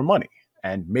make way more money.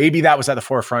 And maybe that was at the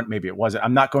forefront. Maybe it wasn't.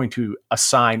 I'm not going to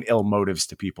assign ill motives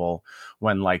to people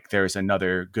when like there's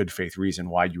another good faith reason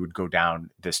why you would go down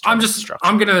this. I'm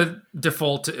going to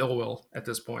default to ill will at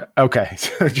this point. Okay.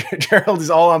 So Gerald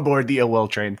is all on board the ill will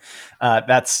train.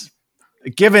 That's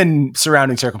given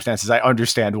surrounding circumstances. I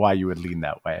understand why you would lean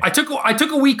that way. I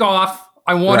took a week off.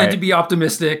 I wanted to be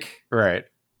optimistic. Right.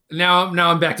 Now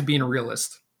I'm back to being a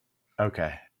realist.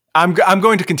 Okay. I'm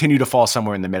going to continue to fall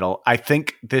somewhere in the middle. I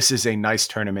think this is a nice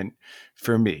tournament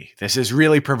for me. This is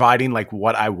really providing like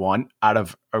what I want out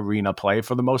of arena play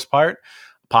for the most part.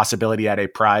 Possibility at a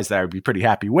prize that I would be pretty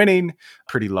happy winning,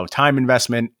 pretty low time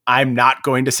investment. I'm not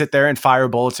going to sit there and fire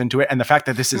bullets into it. And the fact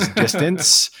that this is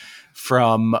distance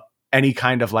from any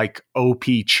kind of like OP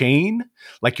chain,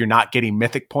 like you're not getting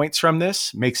mythic points from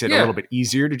this, makes it a little bit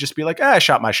easier to just be like, I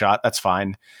shot my shot. That's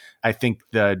fine. I think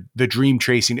the dream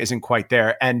tracing isn't quite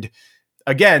there. And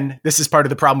again, this is part of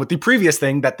the problem with the previous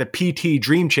thing, that the PT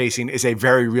dream chasing is a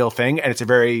very real thing. And it's a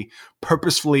very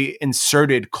purposefully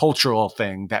inserted cultural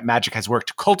thing that Magic has worked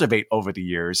to cultivate over the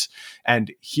years.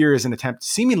 And here is an attempt to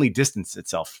seemingly distance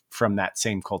itself from that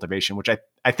same cultivation, which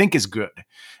I think is good.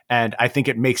 And I think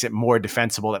it makes it more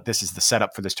defensible that this is the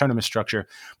setup for this tournament structure.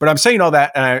 But I'm saying all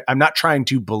that, and I'm not trying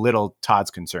to belittle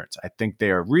Todd's concerns. I think they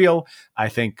are real. I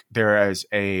think there is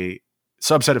a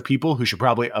subset of people who should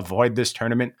probably avoid this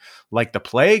tournament like the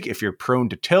plague. If you're prone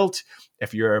to tilt,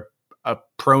 if you're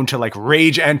prone to like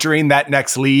rage entering that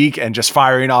next league and just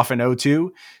firing off an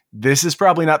O2, this is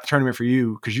probably not the tournament for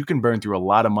you, because you can burn through a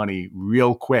lot of money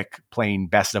real quick playing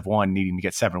best of one, needing to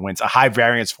get 7 wins, a high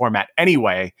variance format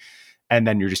anyway. And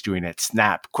then you're just doing it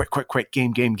snap, quick,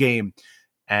 game.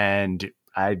 And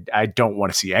I don't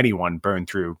want to see anyone burn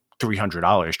through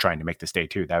 $300 trying to make this day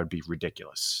 2. That would be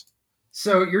ridiculous.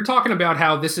 So you're talking about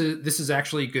how this is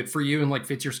actually good for you and like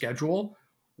fits your schedule.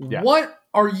 Yeah. What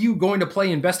are you going to play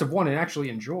in best of one and actually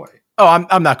enjoy? Oh,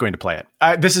 I'm not going to play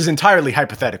it. This is entirely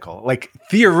hypothetical. Like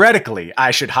theoretically,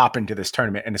 I should hop into this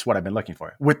tournament, and it's what I've been looking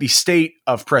for. With the state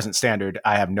of present standard,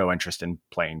 I have no interest in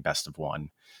playing best of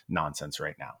one nonsense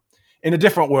right now. In a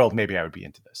different world, maybe I would be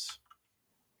into this.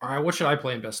 All right, what should I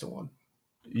play in best of one?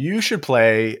 You should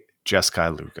play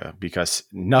Jeskai Lukka, because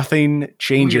nothing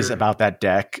changes about that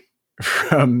deck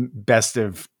from best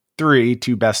of 3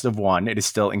 to best of 1. It is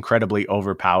still incredibly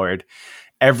overpowered.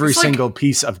 Every single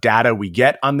piece of data we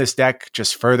get on this deck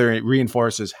just further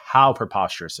reinforces how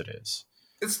preposterous it is.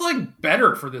 It's like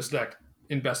better for this deck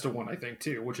in best of 1, I think,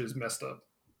 too, which is messed up.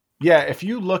 Yeah, if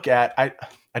you look at,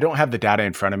 I don't have the data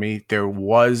in front of me. There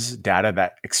was data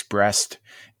that expressed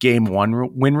game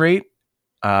 1 win rate.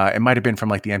 It might have been from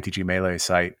like the MTG Melee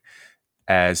site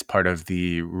as part of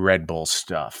the Red Bull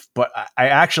stuff. But I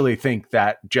actually think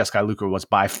that Jeskai Lukka was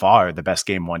by far the best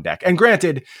game 1 deck. And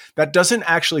granted, that doesn't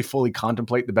actually fully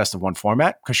contemplate the best of 1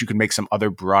 format, because you can make some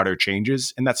other broader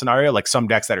changes in that scenario. Like some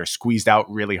decks that are squeezed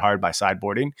out really hard by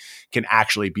sideboarding can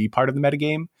actually be part of the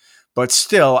metagame. But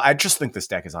still, I just think this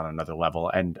deck is on another level.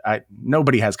 And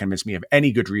nobody has convinced me of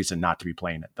any good reason not to be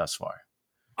playing it thus far.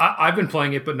 I've been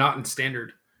playing it, but not in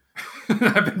Standard.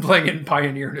 I've been playing it in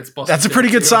Pioneer, and it's busted. That's a pretty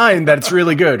good sign that it's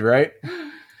really good, right?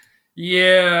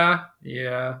 Yeah.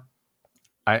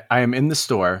 I am in the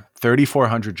store.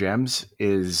 3,400 gems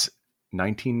is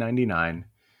 $19.99.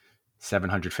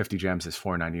 750 gems is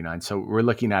 $4.99. So we're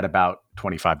looking at about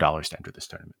 $25 to enter this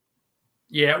tournament.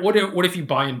 Yeah. What if you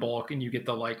buy in bulk and you get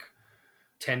the like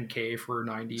 10K for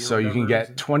 90? So you can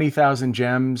get 20,000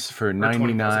 gems for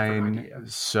 $99.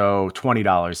 So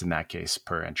 $20 in that case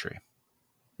per entry.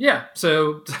 Yeah,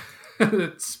 so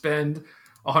spend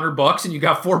 $100 and you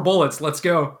got 4 bullets. Let's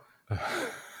go.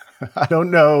 I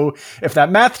don't know if that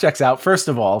math checks out, first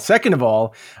of all. Second of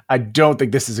all, I don't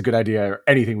think this is a good idea or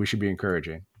anything we should be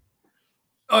encouraging.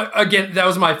 Again, that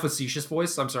was my facetious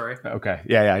voice. I'm sorry. Okay.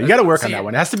 Yeah. You got to work on that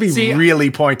one. It has to be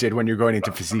really pointed when you're going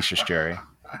into facetious, Jerry.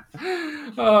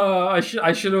 I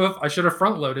should have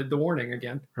front loaded the warning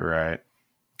again. Right.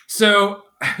 So,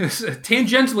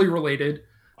 tangentially related,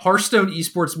 Hearthstone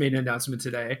Esports made an announcement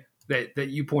today that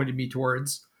you pointed me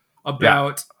towards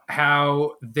about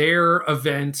how their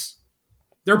event,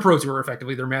 their Pro Tour,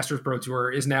 effectively their Masters Pro Tour,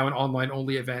 is now an online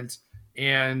only event,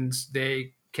 and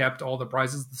they kept all the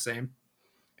prizes the same.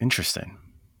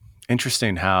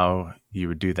 Interesting how you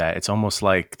would do that. It's almost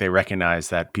like they recognize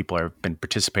that people have been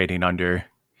participating under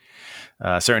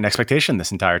a certain expectation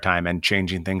this entire time, and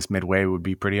changing things midway would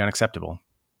be pretty unacceptable.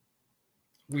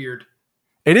 Weird.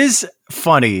 It is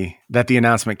funny that the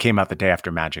announcement came out the day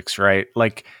after Magic's, right?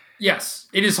 Like, yes,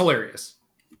 it is hilarious.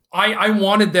 I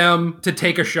wanted them to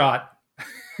take a shot.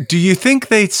 Do you think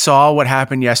they saw what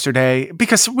happened yesterday?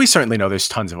 Because we certainly know there's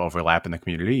tons of overlap in the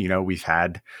community. You know, we've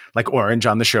had like Orange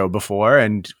on the show before,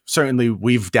 and certainly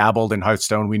we've dabbled in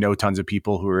Hearthstone. We know tons of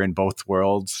people who are in both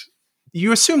worlds.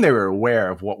 You assume they were aware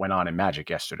of what went on in Magic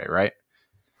yesterday, right?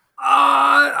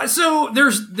 So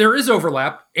there is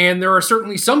overlap, and there are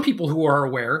certainly some people who are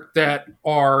aware that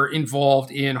are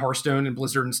involved in Hearthstone and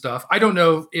Blizzard and stuff. I don't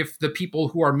know if the people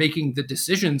who are making the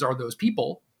decisions are those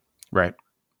people. Right.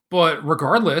 But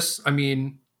regardless, I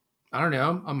mean, I don't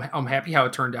know. I'm happy how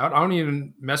it turned out. I don't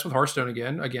even mess with Hearthstone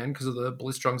again because of the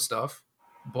Blitzchung stuff.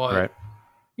 But right.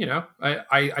 You know,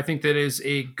 I think that is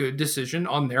a good decision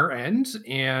on their end,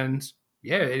 and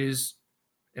yeah, it is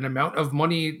an amount of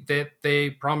money that they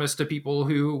promised to people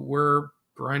who were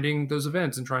grinding those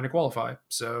events and trying to qualify.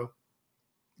 So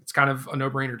it's kind of a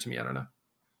no-brainer to me. I don't know.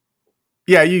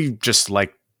 Yeah, you just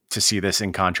like to see this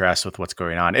in contrast with what's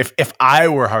going on. If I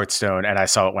were Hearthstone and I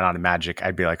saw what went on in Magic,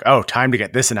 I'd be like, oh, time to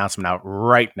get this announcement out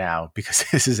right now, because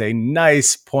this is a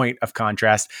nice point of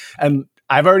contrast. And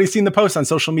I've already seen the posts on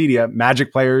social media,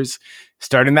 Magic players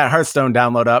starting that Hearthstone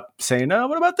download up saying, oh,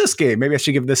 what about this game? Maybe I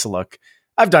should give this a look.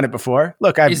 I've done it before.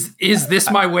 Look, is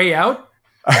this my way out?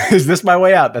 Is this my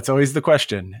way out? That's always the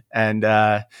question. And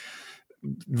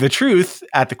the truth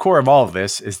at the core of all of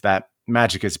this is that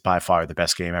Magic is by far the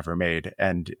best game ever made.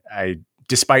 And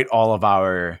despite all of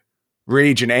our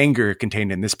rage and anger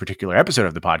contained in this particular episode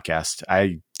of the podcast,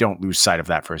 I don't lose sight of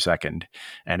that for a second.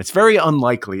 And it's very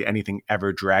unlikely anything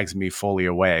ever drags me fully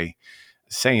away.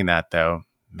 Saying that, though,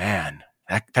 man,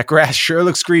 that grass sure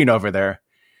looks green over there.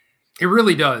 It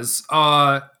really does.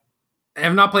 I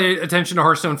have not paid attention to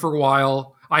Hearthstone for a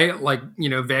while. I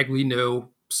vaguely know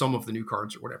some of the new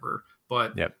cards or whatever,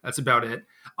 but That's about it.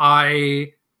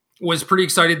 I was pretty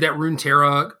excited that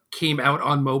Runeterra came out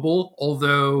on mobile,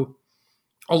 although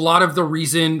a lot of the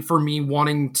reason for me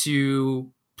wanting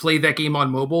to play that game on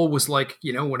mobile was like,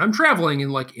 you know, when I'm traveling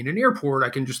and like in an airport, I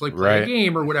can just like play a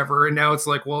game or whatever. And now it's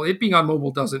like, well, it being on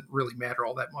mobile doesn't really matter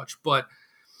all that much. But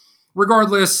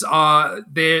regardless,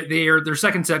 their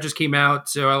second set just came out.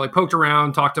 So I like poked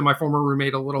around, talked to my former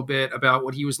roommate a little bit about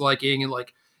what he was liking, and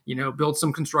like, you know, built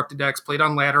some constructed decks, played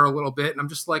on ladder a little bit. And I'm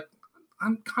just like,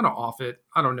 I'm kind of off it.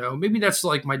 I don't know. Maybe that's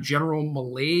like my general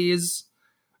malaise,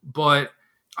 but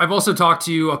I've also talked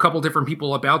to a couple different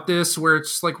people about this where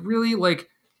it's like, really, like,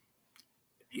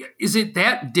 is it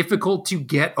that difficult to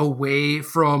get away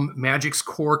from Magic's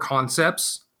core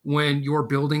concepts when you're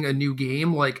building a new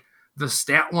game? Like, the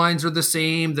stat lines are the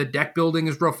same, the deck building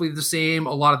is roughly the same,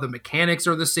 a lot of the mechanics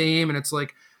are the same, and it's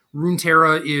like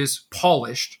Runeterra is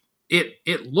polished.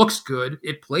 It looks good,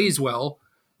 it plays well,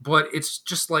 but it's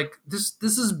just like this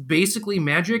is basically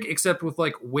Magic except with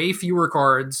like way fewer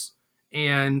cards,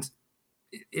 and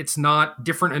it's not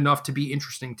different enough to be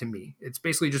interesting to me. It's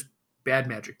basically just bad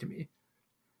Magic to me.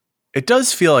 It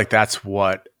does feel like that's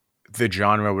what the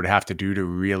genre would have to do to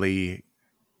really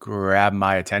grab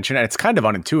my attention. And it's kind of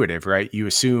unintuitive, right? You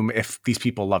assume if these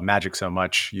people love Magic so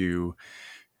much, you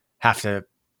have to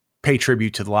pay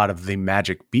tribute to a lot of the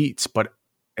Magic beats. But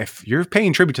if you're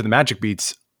paying tribute to the Magic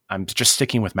beats, I'm just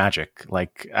sticking with Magic.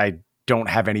 Like, I don't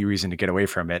have any reason to get away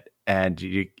from it. And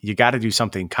you got to do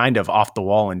something kind of off the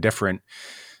wall and different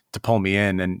to pull me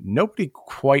in. And nobody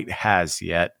quite has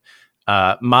yet.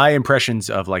 My impressions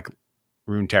of like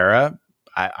Runeterra,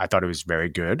 I thought it was very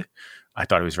good. I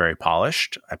thought it was very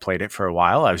polished. I played it for a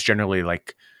while. I was generally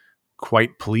like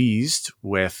quite pleased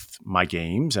with my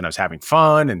games, and I was having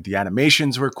fun, and the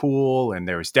animations were cool, and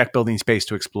there was deck building space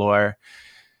to explore.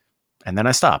 And then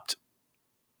I stopped.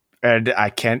 And I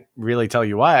can't really tell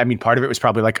you why. I mean, part of it was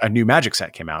probably like a new Magic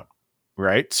set came out,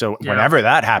 right? So whenever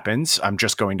that happens, I'm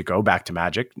just going to go back to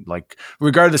Magic. Like,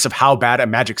 regardless of how bad a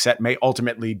Magic set may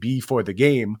ultimately be for the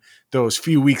game, those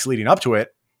few weeks leading up to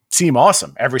it, seem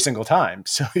awesome every single time.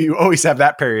 So you always have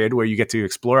that period where you get to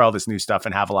explore all this new stuff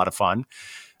and have a lot of fun.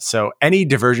 So any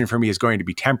diversion for me is going to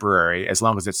be temporary as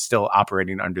long as it's still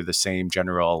operating under the same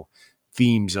general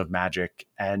themes of Magic.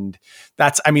 And I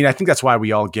think that's why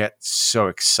we all get so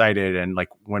excited. And like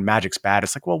when Magic's bad,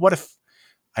 it's like, well, what if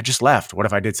I just left? What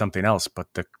if I did something else? But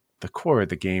the core of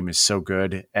the game is so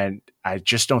good. And I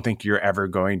just don't think you're ever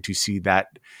going to see that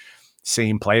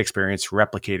same play experience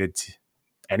replicated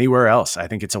anywhere else. I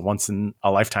think it's a once in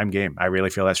a lifetime game. I really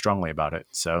feel that strongly about it.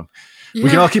 So we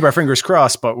can all keep our fingers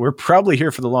crossed, but we're probably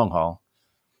here for the long haul.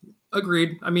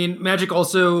 Agreed. I mean, Magic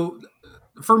also,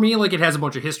 for me, like it has a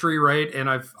bunch of history, right? And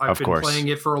I've been playing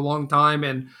it for a long time,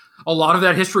 and a lot of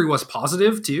that history was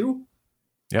positive too.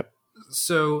 Yep.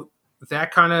 So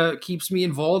that kind of keeps me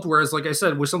involved. Whereas, like I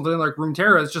said, with something like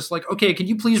Runeterra, it's just like, okay, can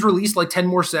you please release like 10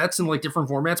 more sets in like different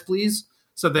formats, please?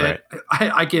 So that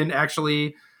I can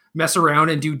actually mess around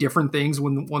and do different things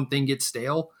when one thing gets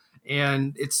stale.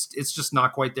 And it's just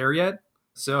not quite there yet.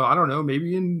 So I don't know,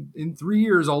 maybe in 3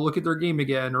 years I'll look at their game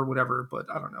again or whatever,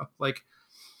 but I don't know. Like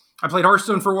I played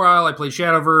Hearthstone for a while. I played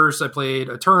Shadowverse. I played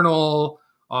Eternal,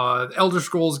 the Elder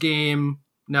Scrolls game,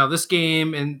 now this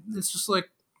game. And it's just like,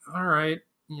 all right,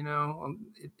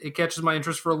 it catches my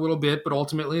interest for a little bit, but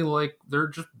ultimately like they're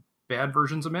just bad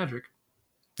versions of Magic.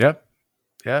 Yep.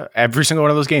 Yeah. Every single one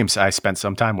of those games I spent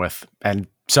some time with and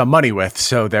some money with.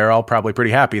 So they're all probably pretty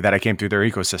happy that I came through their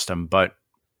ecosystem, but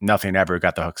nothing ever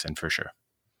got the hooks in for sure.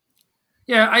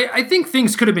 Yeah, I think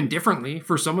things could have been differently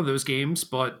for some of those games,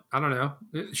 but I don't know.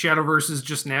 Shadowverse is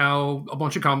just now a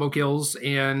bunch of combo kills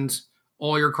and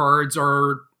all your cards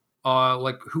are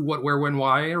like who, what, where, when,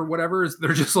 why, or whatever.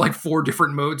 They're just like 4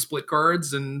 different mode split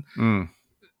cards and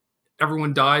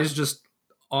everyone dies just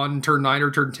on turn 9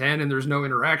 or turn 10 and there's no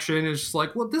interaction. It's just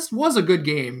like, well, this was a good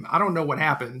game. I don't know what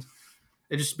happened.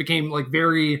 It just became like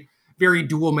very, very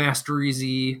dual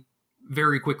mastery-y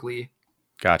very quickly.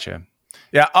 Gotcha.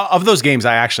 Yeah, of those games,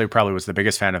 I actually probably was the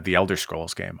biggest fan of the Elder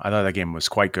Scrolls game. I thought that game was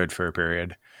quite good for a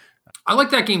period. I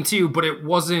like that game too, but it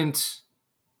wasn't,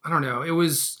 I don't know, it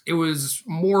was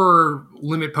more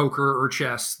limit poker or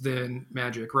chess than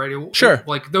Magic, right? Sure.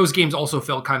 Like those games also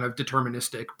felt kind of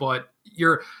deterministic, but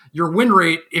your win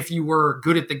rate, if you were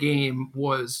good at the game,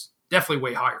 was definitely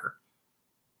way higher.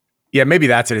 Yeah, maybe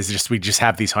that's it. Is just we just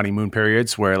have these honeymoon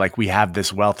periods where like we have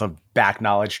this wealth of back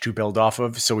knowledge to build off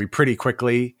of. So we pretty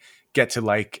quickly get to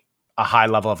like a high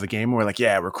level of the game. We're like,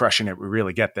 yeah, we're crushing it. We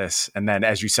really get this. And then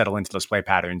as you settle into those play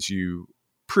patterns, you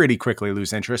pretty quickly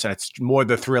lose interest. And it's more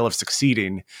the thrill of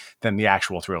succeeding than the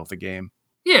actual thrill of the game.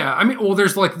 Yeah. I mean, well,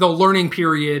 there's like the learning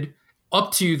period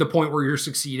up to the point where you're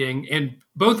succeeding. And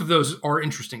both of those are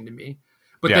interesting to me.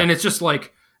 But then it's just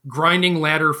like grinding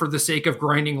ladder for the sake of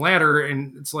grinding ladder.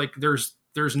 And it's like, there's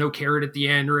no carrot at the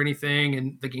end or anything.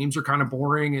 And the games are kind of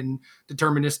boring and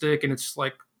deterministic. And it's just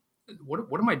like,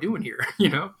 what am I doing here?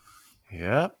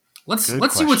 Yeah. Let's see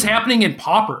what's happening in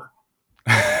Pauper.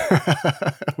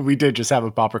 We did just have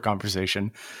a Pauper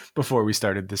conversation before we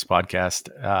started this podcast,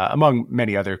 among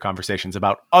many other conversations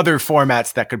about other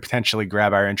formats that could potentially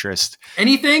grab our interest.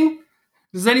 Anything?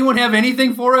 Does anyone have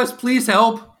anything for us? Please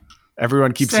help.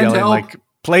 Everyone keeps yelling like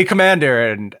play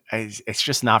Commander, and it's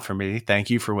just not for me. Thank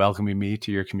you for welcoming me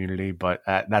to your community, but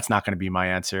that's not going to be my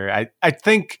answer. I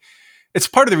think it's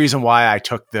part of the reason why I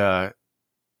took the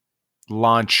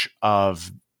launch of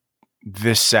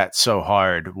this set so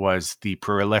hard was the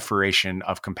proliferation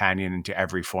of Companion into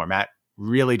every format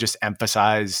really just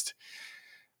emphasized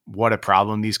what a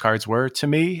problem these cards were to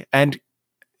me. And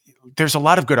there's a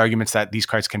lot of good arguments that these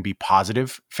cards can be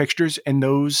positive fixtures in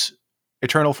those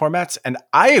Eternal formats. And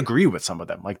I agree with some of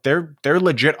them. Like they're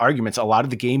legit arguments. A lot of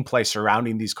the gameplay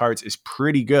surrounding these cards is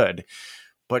pretty good,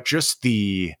 but just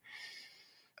the,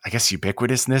 I guess,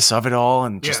 ubiquitousness of it all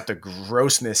and just the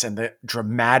grossness and the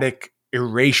dramatic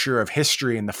erasure of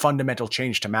history and the fundamental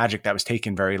change to Magic that was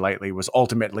taken very lightly was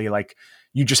ultimately like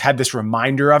you just had this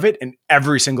reminder of it in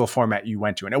every single format you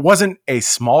went to. And it wasn't a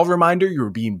small reminder. You were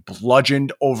being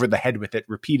bludgeoned over the head with it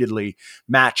repeatedly,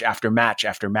 match after match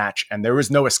after match. And there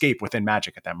was no escape within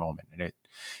Magic at that moment. And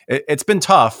it's been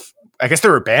tough. I guess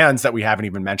there were bans that we haven't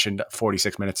even mentioned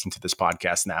 46 minutes into this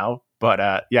podcast now.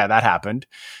 But yeah, that happened.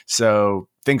 So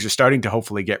things are starting to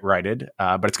hopefully get righted.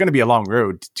 But it's going to be a long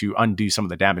road to undo some of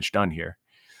the damage done here.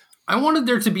 I wanted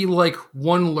there to be like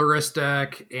one Lurrus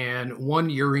deck and one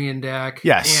Urian deck.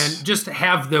 Yes. And just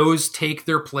have those take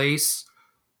their place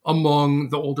among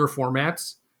the older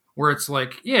formats where it's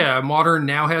like, yeah, Modern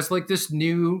now has like this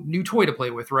new toy to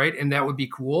play with, right? And that would be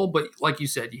cool. But like you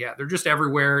said, yeah, they're just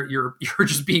everywhere. You're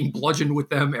just being bludgeoned with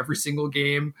them every single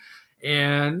game.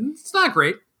 And it's not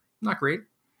great. Not great.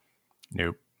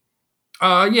 Nope.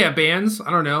 Yeah, bans.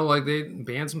 I don't know, like they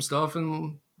banned some stuff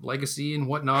in Legacy and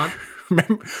whatnot.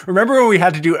 Remember when we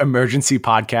had to do emergency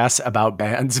podcasts about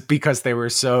bans because they were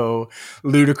so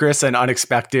ludicrous and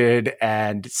unexpected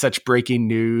and such breaking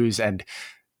news, and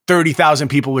 30,000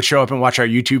 people would show up and watch our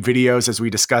YouTube videos as we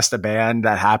discussed a ban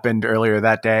that happened earlier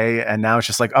that day. And now it's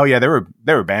just like, oh yeah, there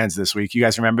were bans this week. You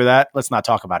guys remember that? Let's not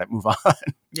talk about it. Move on.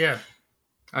 Yeah.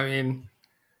 I mean,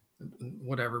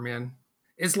 whatever, man.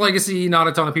 It's Legacy. Not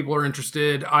a ton of people are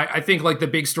interested. I think like the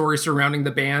big story surrounding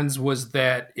the bans was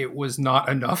that it was not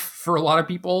enough for a lot of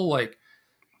people. Like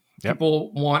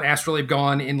people want Astrolabe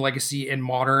gone in Legacy and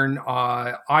Modern.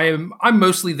 I'm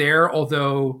mostly there,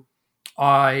 although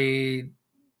I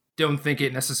don't think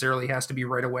it necessarily has to be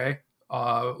right away.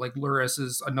 Like Lurrus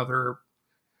is another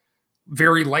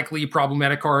very likely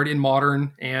problematic card in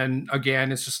Modern, and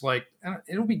again, it's just like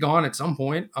it'll be gone at some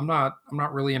point. I'm not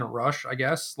really in a rush, I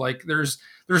guess. Like there's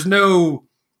no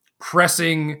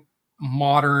pressing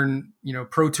Modern,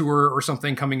 Pro Tour or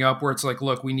something coming up where it's like,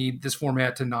 look, we need this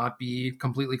format to not be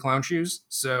completely clown shoes.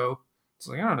 So it's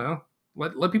like, I don't know,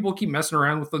 let people keep messing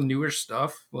around with the newish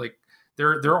stuff. Like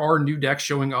there are new decks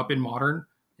showing up in Modern,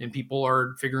 and people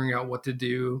are figuring out what to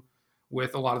do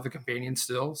with a lot of the companions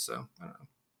still. So I don't know.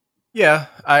 Yeah,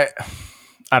 I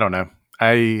don't know.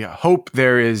 I hope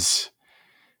there is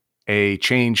a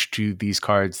change to these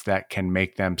cards that can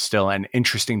make them still an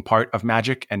interesting part of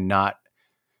Magic and not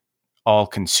all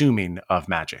consuming of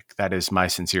Magic. That is my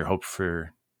sincere hope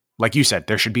for, like you said,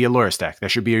 there should be a Lurrus deck. There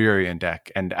should be a Yorion deck.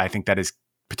 And I think that is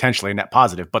potentially a net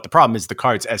positive. But the problem is the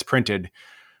cards as printed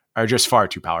are just far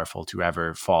too powerful to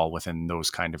ever fall within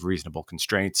those kind of reasonable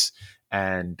constraints.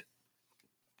 And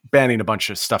banning a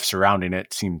bunch of stuff surrounding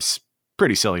it seems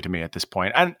pretty silly to me at this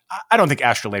point. And I don't think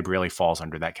Astrolabe really falls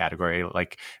under that category.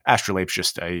 Like Astrolabe's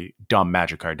just a dumb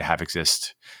Magic card to have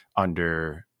exist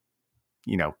under,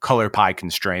 color pie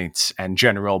constraints and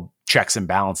general checks and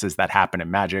balances that happen in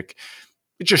Magic.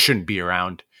 It just shouldn't be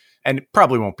around, and it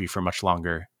probably won't be for much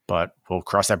longer, but we'll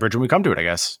cross that bridge when we come to it, I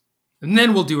guess. And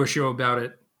then we'll do a show about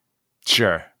it.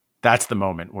 Sure. That's the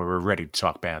moment where we're ready to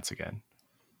talk bans again.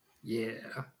 Yeah.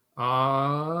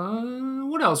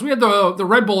 What else? We had the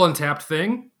Red Bull Untapped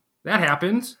thing. That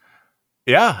happened.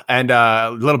 Yeah, and a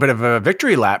little bit of a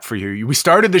victory lap for you. We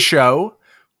started the show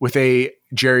with a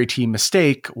Jerry T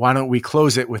mistake. Why don't we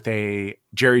close it with a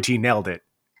Jerry T nailed it?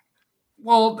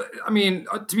 Well, I mean,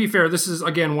 to be fair, this is,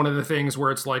 again, one of the things where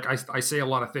it's like I say a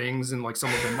lot of things and like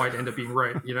some of them might end up being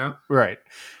right, Right.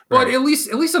 But at least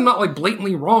I'm not like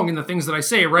blatantly wrong in the things that I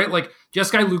say, right? Like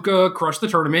Jeskai Luka crushed the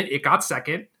tournament. It got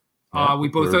second. Yeah, we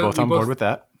were both on board with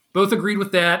that. Both agreed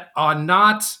with that.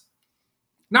 Not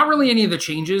really any of the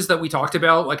changes that we talked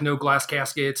about, like no glass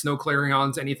caskets, no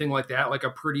Clarions, anything like that, like a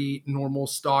pretty normal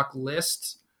stock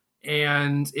list.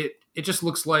 And it just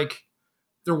looks like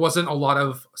there wasn't a lot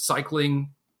of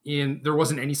cycling there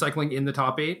wasn't any cycling in the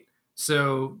top 8.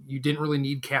 So you didn't really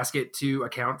need casket to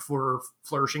account for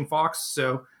Flourishing Fox.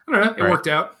 So I don't know, it worked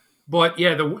out. But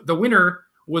yeah, the winner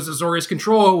was Azorius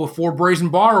Control with 4 Brazen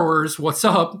Borrowers. What's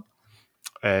up?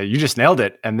 You just nailed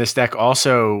it. And this deck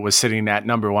also was sitting at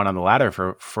number 1 on the ladder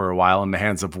for a while in the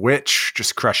hands of Witch,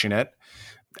 just crushing it.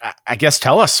 I guess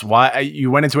tell us why you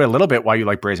went into it a little bit, why you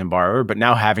like Brazen Borrower, but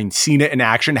now having seen it in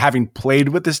action, having played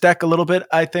with this deck a little bit,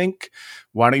 I think,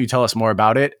 why don't you tell us more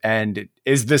about it? And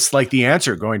is this like the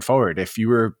answer going forward? If you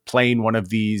were playing one of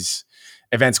these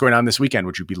events going on this weekend,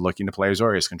 would you be looking to play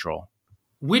Azorius Control?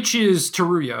 Which is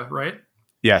Taruya, right?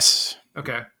 Yes.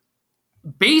 Okay.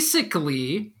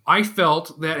 Basically, I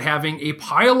felt that having a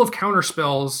pile of counter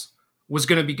spells was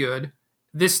going to be good.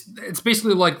 It's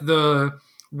basically like the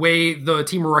way the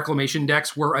Team of Reclamation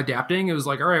decks were adapting. It was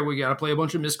like, all right, we got to play a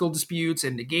bunch of Mystical Disputes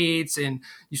and Negates, and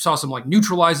you saw some like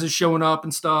neutralizes showing up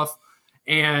and stuff.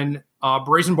 And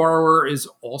Brazen Borrower is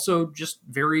also just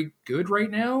very good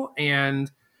right now. And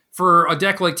for a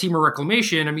deck like Team of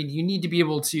Reclamation, I mean, you need to be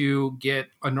able to get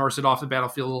a Narset off the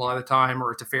battlefield a lot of the time,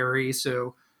 or a Teferi.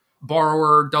 So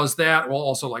Borrower does that while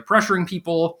also like pressuring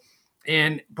people.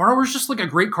 And Borrower is just like a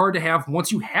great card to have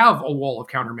once you have a wall of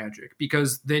counter magic,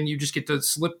 because then you just get to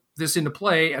slip this into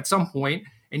play at some point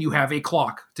and you have a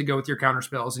clock to go with your counter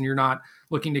spells, and you're not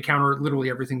looking to counter literally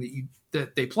everything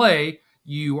that they play.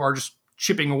 You are just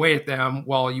chipping away at them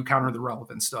while you counter the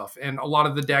relevant stuff. And a lot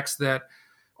of the decks that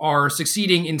are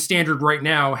succeeding in Standard right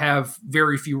now have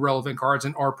very few relevant cards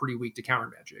and are pretty weak to counter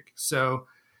magic. So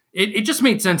it just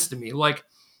made sense to me. Like,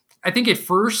 I think at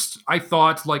first I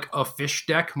thought like a fish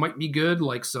deck might be good,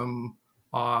 like some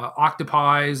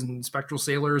octopies and spectral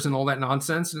sailors and all that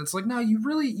nonsense. And it's like, no, you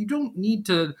don't need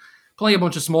to play a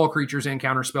bunch of small creatures and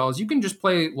counter spells. You can just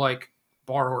play like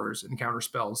borrowers and counter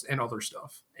spells and other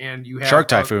stuff. And you have Shark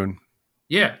Typhoon.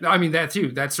 Yeah, I mean that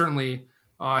too. That certainly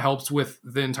helps with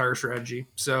the entire strategy.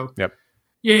 So yep.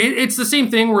 Yeah, it's the same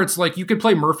thing where it's like you could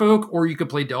play Merfolk or you could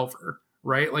play Delver,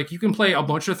 right? Like you can play a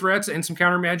bunch of threats and some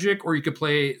counter magic, or you could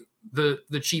play the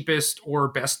cheapest or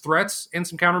best threats and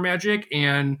some counter magic.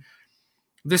 And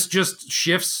this just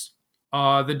shifts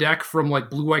the deck from like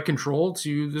blue-white control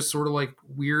to this sort of like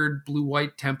weird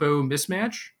blue-white tempo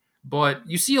mismatch. But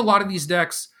you see a lot of these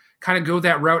decks kind of go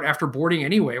that route after boarding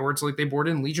anyway, where it's like they board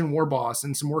in Legion Warboss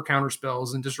and some more counter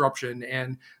spells and disruption,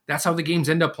 and that's how the games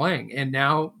end up playing. And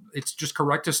now it's just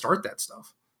correct to start that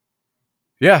stuff.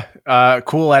 Yeah,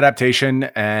 cool adaptation,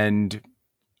 and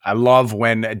I love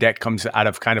when a deck comes out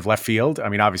of kind of left field. I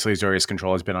mean, obviously Azorius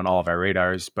Control has been on all of our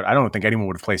radars, but I don't think anyone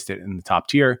would have placed it in the top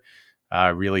tier.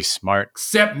 Really smart.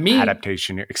 Except me.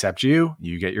 Adaptation, except you.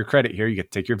 You get your credit here. You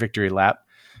get to take your victory lap.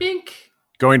 Bink.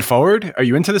 Going forward, are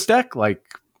you into this deck? Like,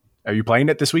 are you playing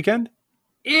it this weekend?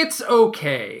 It's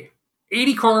okay.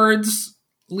 80 cards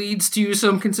leads to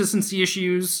some consistency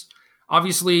issues.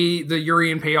 Obviously, the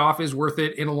Yorion payoff is worth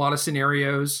it in a lot of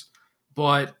scenarios,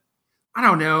 but I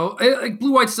don't know. Like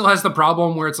Blue-White still has the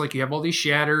problem where it's like you have all these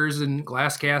Shatters and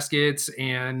Glass Caskets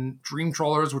and Dream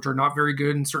Trawlers, which are not very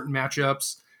good in certain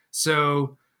matchups.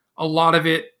 So a lot of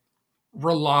it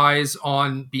relies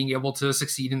on being able to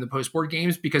succeed in the post-board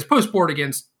games, because post-board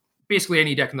against basically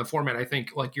any deck in the format, I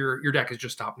think like your deck is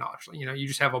just top notch. You know, you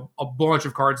just have a bunch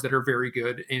of cards that are very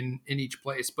good in each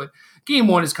place. But game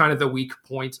one is kind of the weak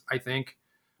point, I think.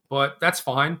 But that's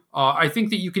fine. I think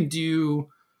that you can do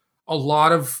a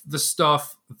lot of the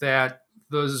stuff that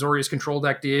the Azorius Control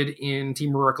deck did in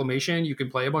Temur Reclamation. You can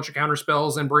play a bunch of counter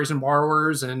spells and Brazen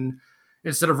Borrowers, and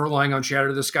instead of relying on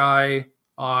Shatter the Sky,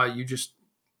 you just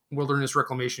Wilderness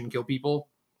Reclamation kill people.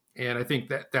 And I think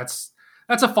that's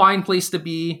a fine place to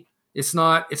be. It's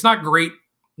not great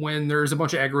when there's a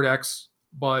bunch of aggro decks,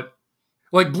 but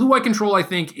like Blue-White Control, I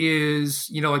think is,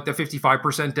 you know, like the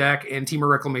 55% deck, and Temur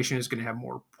Reclamation is going to have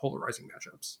more polarizing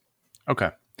matchups.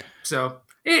 Okay. So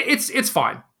it's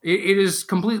fine. It is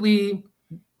completely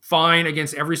fine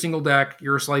against every single deck.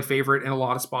 You're a slight favorite in a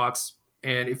lot of spots.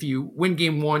 And if you win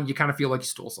game one, you kind of feel like you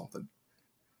stole something.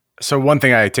 So one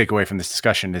thing I take away from this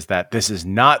discussion is that this is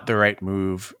not the right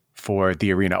move for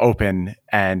the Arena Open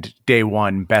and day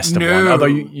one best of one. Although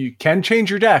you can change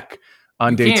your deck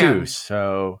on day two.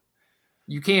 So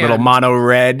you can. Little mono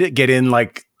red, get in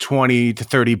like 20 to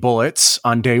 30 bullets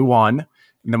on day one.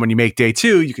 And then when you make day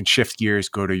two, you can shift gears,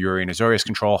 go to Yorion Azorius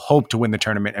Control, hope to win the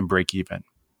tournament and break even.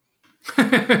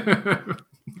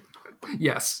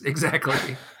 Yes,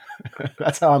 exactly.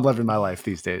 That's how I'm living my life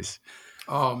these days.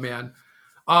 Oh, man.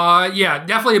 Yeah,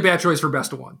 definitely a bad choice for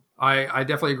best of one. I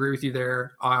definitely agree with you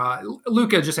there.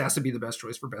 Luca just has to be the best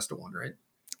choice for best of one, right?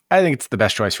 I think it's the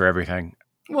best choice for everything.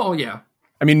 Well, yeah.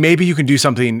 I mean, maybe you can do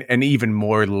something, an even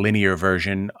more linear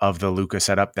version of the Luca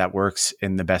setup that works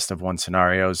in the best of one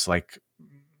scenarios, like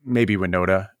maybe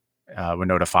Winota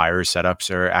Fire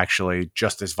setups are actually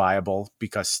just as viable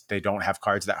because they don't have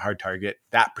cards that hard target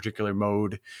that particular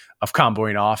mode of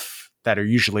comboing off that are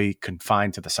usually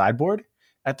confined to the sideboard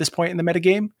at this point in the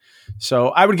metagame. So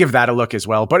I would give that a look as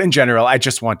well. But in general, I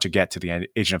just want to get to the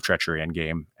Agent of Treachery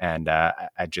endgame. And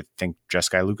I just think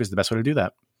Jeskai Luca is the best way to do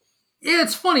that. Yeah,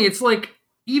 it's funny. It's like,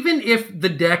 even if the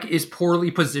deck is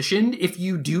poorly positioned, if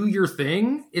you do your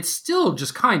thing, it's still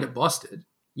just kind of busted.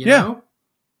 You know?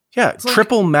 Yeah, it's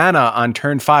triple mana on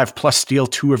turn 5 plus steal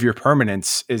 2 of your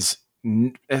permanents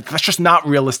that's just not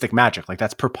realistic Magic. Like,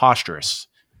 that's preposterous.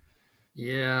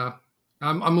 Yeah.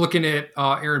 I'm looking at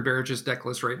Aaron Barrage's deck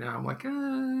list right now. I'm like,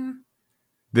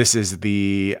 This is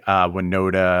the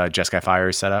Winota Jeskai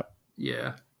Fire setup.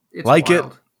 Yeah. It's like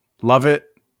wild. It. Love it.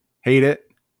 Hate it.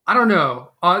 I don't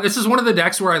know. This is one of the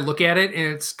decks where I look at it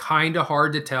and it's kind of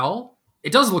hard to tell.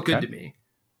 It does look good to me.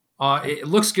 It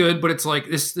looks good, but it's like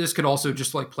this could also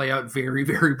just like play out very,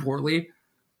 very poorly.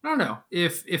 I don't know.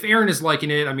 If Aaron is liking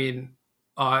it, I mean,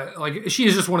 like she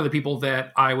is just one of the people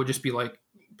that I would just be like,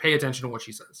 pay attention to what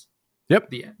she says. Yep.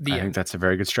 I think that's a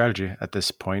very good strategy at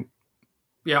this point.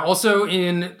 Yeah. Also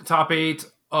in top 8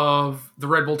 of the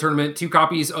Red Bull tournament, 2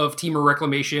 copies of Temur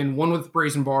Reclamation, one with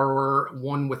Brazen Borrower,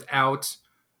 one without.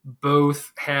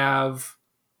 Both have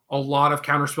a lot of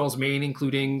counterspells main,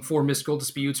 including 4 Mystical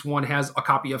Disputes. One has a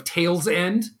copy of Tail's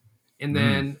End, and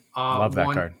then love that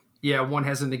card. Yeah, one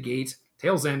has a negate.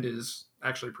 Tail's End is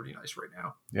actually pretty nice right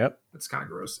now. Yep, it's kind of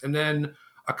gross. And then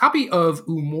a copy of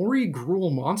Umori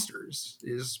Gruul Monsters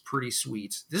is pretty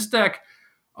sweet. This deck,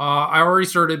 I already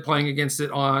started playing against it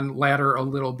on ladder a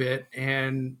little bit,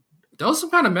 and does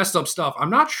some kind of messed up stuff. I'm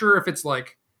not sure if it's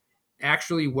like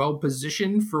actually well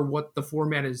positioned for what the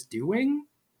format is doing,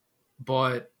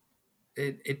 but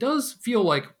it does feel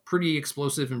like pretty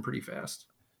explosive and pretty fast.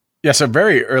 Yeah, so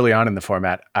very early on in the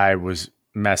format, I was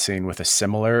messing with a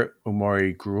similar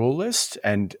Umori Gruul list,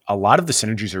 and a lot of the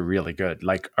synergies are really good.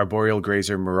 Like Arboreal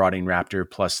Grazer, Marauding Raptor,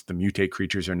 plus the mutate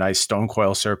creatures are nice.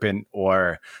 Stonecoil Serpent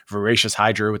or Voracious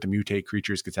Hydra with the mutate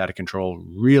creatures gets out of control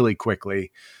really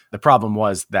quickly. The problem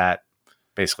was that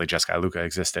basically Jeskai Luka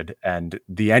existed, and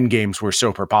the end games were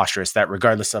so preposterous that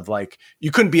regardless of like, you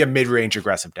couldn't be a mid-range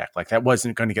aggressive deck. Like that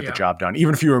wasn't going to get the job done.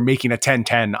 Even if you were making a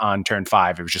 10-10 on turn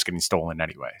 5, it was just getting stolen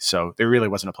anyway. So there really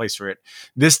wasn't a place for it.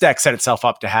 This deck set itself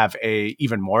up to have a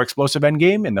even more explosive end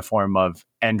game in the form of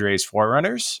Endray's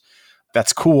Forerunners.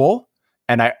 That's cool.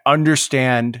 And I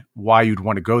understand why you'd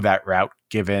want to go that route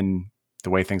given the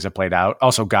way things have played out.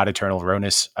 Also got Eternal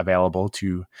Ronus available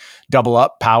to double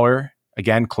up power.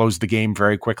 Again, close the game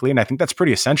very quickly. And I think that's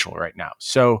pretty essential right now.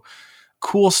 So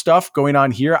cool stuff going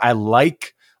on here. I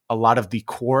like a lot of the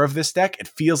core of this deck. It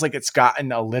feels like it's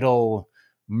gotten a little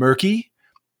murky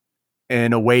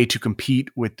in a way to compete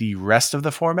with the rest of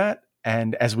the format.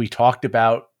 And as we talked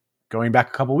about going back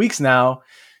a couple weeks now,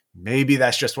 maybe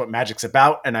that's just what Magic's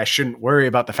about. And I shouldn't worry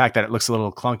about the fact that it looks a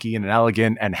little clunky and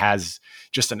inelegant and has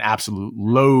just an absolute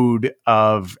load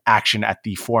of action at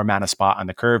the 4 mana spot on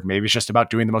the curve. Maybe it's just about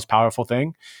doing the most powerful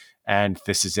thing. And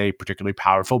this is a particularly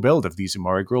powerful build of these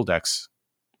Umori Gruul decks.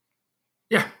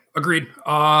 Yeah, agreed.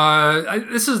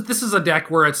 This is a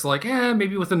deck where it's like,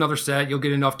 maybe with another set, you'll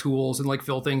get enough tools and like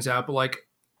fill things out. But like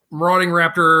Marauding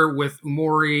Raptor with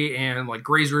Umori and like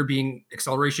Grazer being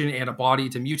acceleration and a body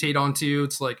to mutate onto,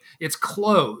 it's like, it's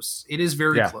close. It is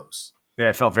very close. Yeah,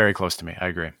 it felt very close to me. I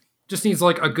agree. Just needs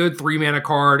like a good 3 mana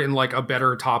card and like a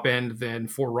better top end than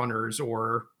Forerunners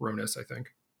or Ronus, I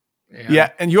think.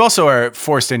 And you also are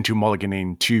forced into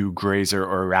mulliganing to Grazer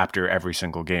or Raptor every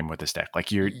single game with this deck.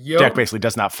 Like your deck basically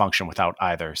does not function without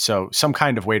either. So some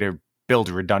kind of way to build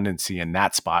redundancy in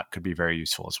that spot could be very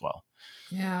useful as well.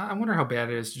 Yeah, I wonder how bad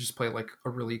it is to just play like a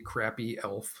really crappy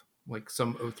elf, like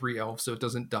some 0/3 elf, so it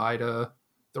doesn't die to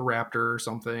the Raptor or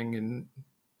something. And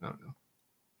I don't know.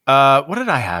 What did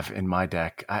I have in my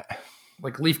deck?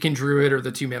 Like Leafkin Druid or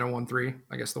the 2 mana 1/3.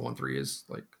 I guess the 1/3 is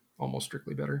like almost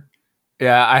strictly better.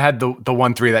 Yeah, I had the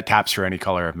 1/3 that taps for any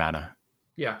color of mana.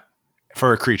 Yeah.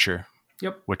 For a creature.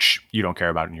 Yep. Which you don't care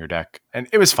about in your deck. And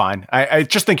it was fine. I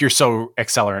just think you're so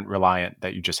accelerant reliant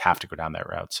that you just have to go down that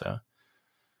route. So.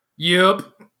 Yep.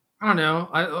 I don't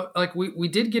know. We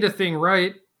did get a thing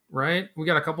right? We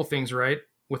got a couple things right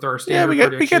with our standard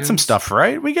predictions. We get some stuff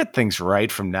right. We get things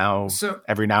right from now,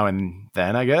 every now and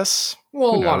then, I guess.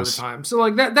 Well, a lot of the time. So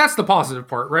like that's the positive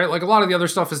part, right? Like a lot of the other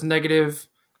stuff is negative.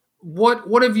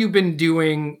 What have you been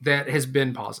doing that has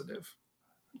been positive?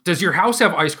 Does your house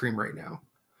have ice cream right now?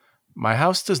 My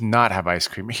house does not have ice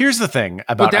cream. Here's the thing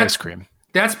about ice cream.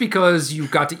 That's because you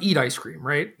got to eat ice cream,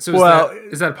 right? So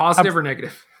is that positive or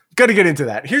negative? Got to get into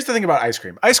that. Here's the thing about ice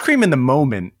cream. Ice cream in the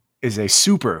moment is a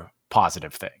super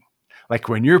positive thing. Like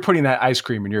when you're putting that ice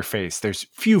cream in your face, there's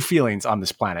few feelings on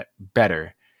this planet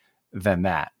better than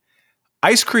that.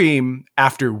 Ice cream,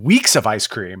 after weeks of ice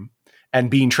cream and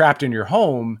being trapped in your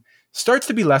home, starts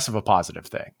to be less of a positive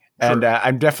thing. Sure. And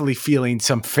I'm definitely feeling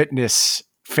some fitness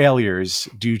failures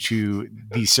due to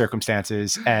these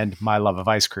circumstances and my love of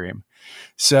ice cream.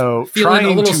 So feeling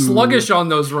a little sluggish on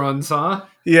those runs, huh?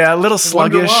 Yeah, a little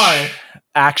sluggish.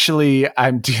 Actually,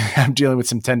 I'm dealing with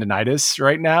some tendonitis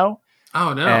right now.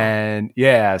 Oh no! And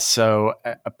yeah, so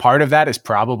a part of that is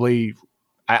probably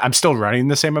I'm still running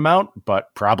the same amount,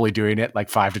 but probably doing it like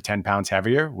 5 to 10 pounds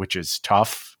heavier, which is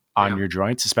tough on your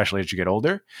joints, especially as you get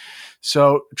older.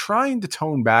 So trying to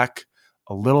tone back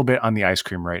a little bit on the ice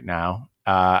cream right now.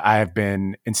 I have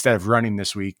been, instead of running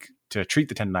this week to treat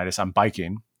the tendonitis, I'm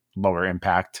biking, lower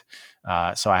impact.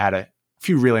 So I had a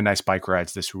few really nice bike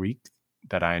rides this week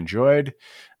that I enjoyed.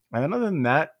 And then other than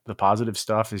that, the positive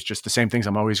stuff is just the same things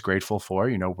I'm always grateful for.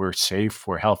 You know, we're safe,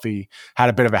 we're healthy. Had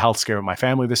a bit of a health scare with my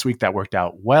family this week that worked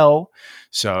out well.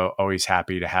 So always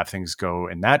happy to have things go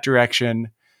in that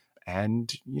direction.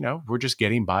 And, you know, we're just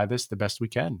getting by this the best we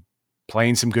can.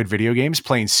 Playing some good video games,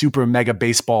 playing Super Mega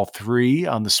Baseball 3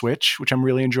 on the Switch, which I'm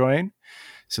really enjoying.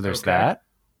 So there's that.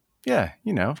 Yeah,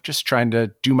 you know, just trying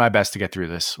to do my best to get through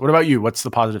this. What about you? What's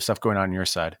the positive stuff going on your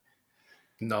side?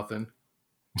 Nothing.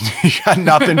 You got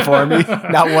nothing for me?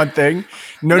 Not one thing?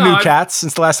 No new cats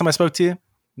since the last time I spoke to you?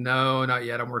 No, not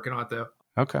yet. I'm working on it though.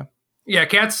 Okay. Yeah,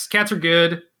 cats are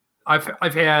good.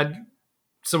 I've had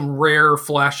some rare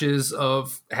flashes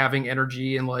of having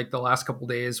energy in like the last couple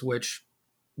days, which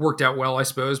worked out well, I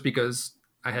suppose, because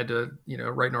I had to, you know,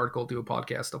 write an article, do a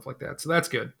podcast, stuff like that. So that's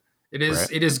good. It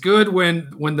is good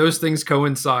when those things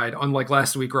coincide. Unlike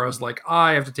last week where I was like,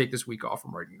 I have to take this week off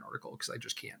from writing an article because I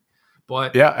just can't.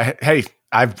 But yeah, hey,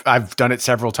 I've done it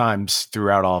several times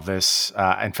throughout all of this.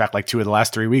 In fact, like 2 of the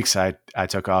last 3 weeks, I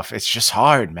took off. It's just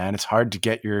hard, man. It's hard to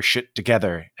get your shit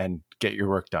together and get your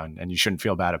work done, and you shouldn't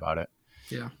feel bad about it.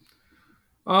 Yeah.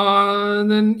 And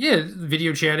then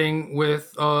video chatting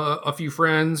with a few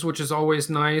friends, which is always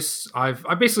nice. I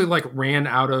basically like ran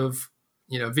out of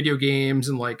video games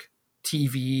and like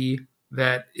TV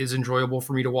that is enjoyable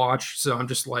for me to watch. So I'm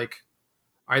just like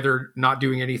either not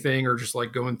doing anything or just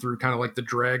like going through kind of like the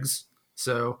dregs.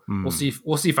 So we'll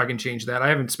see if I can change that. I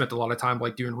haven't spent a lot of time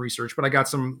like doing research, but I got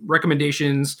some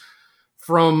recommendations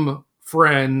from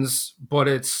friends, but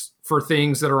it's for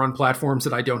things that are on platforms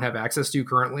that I don't have access to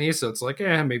currently. So it's like,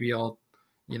 maybe I'll,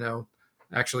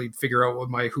 actually figure out what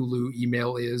my Hulu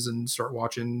email is and start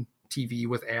watching TV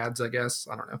with ads, I guess.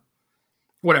 I don't know.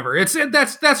 Whatever.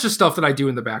 That's just stuff that I do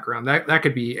in the background. That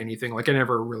could be anything. Like I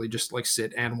never really just like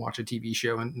sit and watch a TV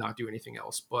show and not do anything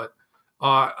else. But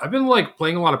I've been like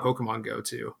playing a lot of Pokemon Go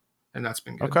too, and that's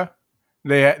been good. Okay.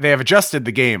 They have adjusted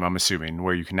the game, I'm assuming,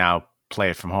 where you can now play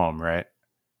it from home, right?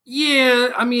 Yeah,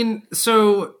 I mean,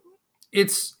 so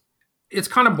it's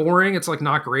kind of boring. It's like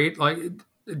not great. Like,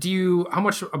 how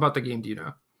much about the game do you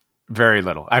know? Very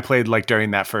little. I played like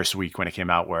during that first week when it came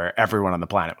out where everyone on the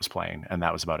planet was playing, and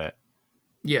that was about it.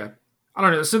 Yeah. I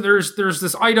don't know. So there's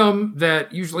this item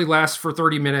that usually lasts for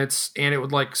 30 minutes and it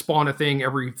would like spawn a thing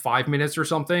every 5 minutes or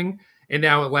something. And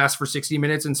now it lasts for 60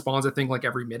 minutes and spawns a thing like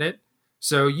every minute.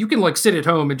 So you can like sit at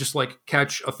home and just like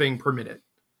catch a thing per minute.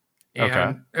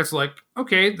 And it's like,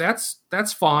 okay, that's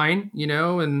fine,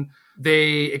 and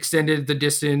they extended the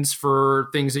distance for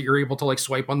things that you're able to like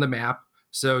swipe on the map.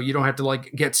 So you don't have to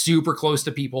like get super close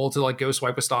to people to like go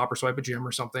swipe a stop or swipe a gym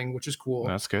or something, which is cool.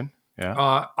 That's good.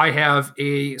 Yeah. I have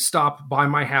a stop by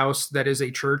my house that is a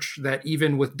church that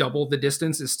even with double the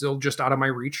distance is still just out of my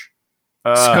reach.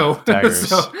 So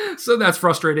that's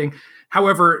frustrating.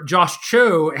 However, Josh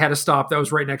Cho had a stop that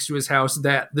was right next to his house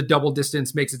that the double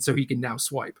distance makes it so he can now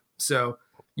swipe. So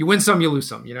you win some, you lose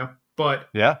some, But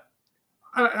yeah,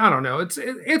 I don't know.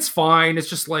 It's fine. It's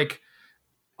just like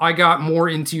I got more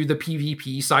into the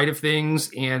PvP side of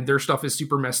things, and their stuff is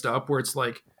super messed up. Where it's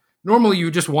like normally you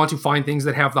just want to find things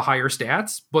that have the higher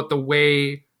stats, but the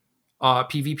way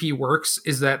PvP works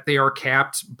is that they are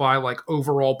capped by like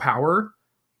overall power.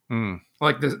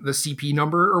 Like the CP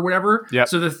number or whatever. Yep.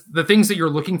 So the things that you're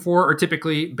looking for are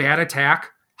typically bad attack,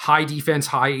 high defense,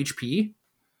 high HP.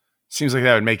 Seems like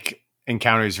that would make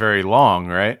encounters very long,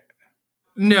 right?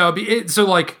 No,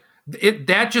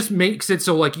 that just makes it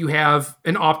so like you have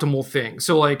an optimal thing.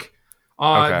 So like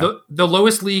the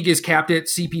lowest league is capped at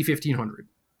CP 1500.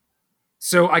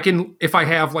 So I can, if I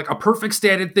have like a perfect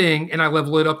statted thing and I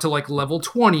level it up to like level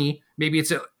 20, maybe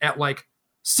it's at like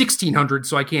 1600,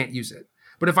 so I can't use it.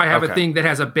 But if I have a thing that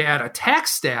has a bad attack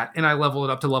stat and I level it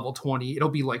up to level 20, it'll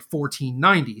be like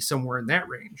 1490, somewhere in that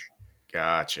range.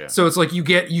 Gotcha. So it's like you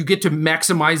get to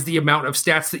maximize the amount of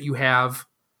stats that you have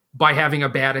by having a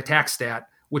bad attack stat,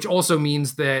 which also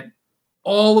means that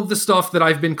all of the stuff that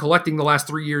I've been collecting the last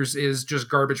 3 years is just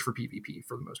garbage for PvP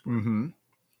for the most part. Mm-hmm.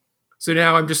 So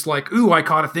now I'm just like, ooh, I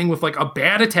caught a thing with like a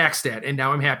bad attack stat, and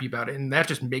now I'm happy about it, and that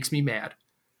just makes me mad.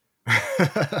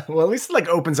 Well, at least it like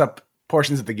opens up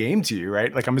portions of the game to you,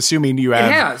 right? Like I'm assuming you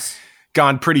have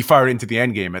gone pretty far into the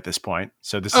end game at this point,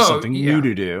 so this is something new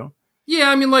to do. Yeah,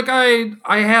 I mean, like I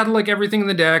had like everything in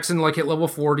the decks and like hit level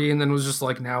 40, and then was just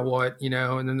like, now what,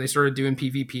 and then they started doing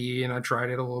PvP, and I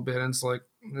tried it a little bit, and it's like,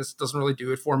 this doesn't really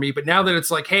do it for me. But now that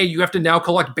it's like, hey, you have to now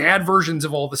collect bad versions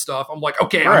of all the stuff, I'm like,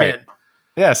 okay, I'm in.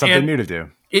 Yeah, something new to do.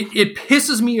 It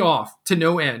pisses me off to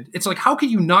no end. It's like, how can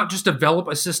you not just develop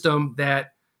a system that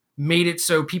made it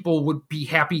so people would be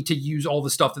happy to use all the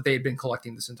stuff that they had been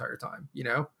collecting this entire time,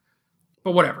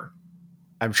 But whatever.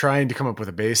 I'm trying to come up with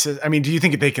a basis. I mean, do you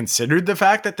think they considered the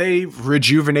fact that they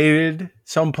rejuvenated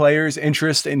some players'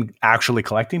 interest in actually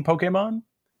collecting Pokemon?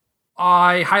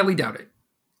 I highly doubt it.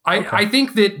 I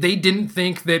think that they didn't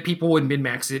think that people would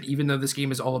min-max it, even though this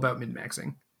game is all about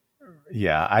min-maxing.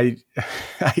 Yeah,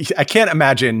 I can't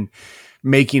imagine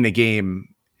making a game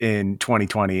in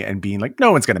 2020 and being like,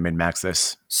 no one's going to min-max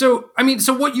this. So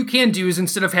what you can do is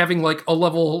instead of having like a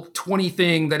level 20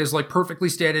 thing that is like perfectly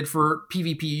statted for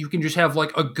PvP, you can just have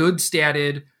like a good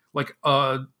statted, like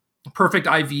a perfect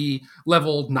IV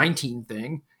level 19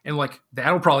 thing. And like,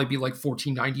 that'll probably be like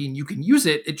 1490 and you can use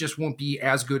it. It just won't be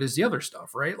as good as the other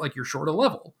stuff, right? Like you're short a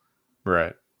level.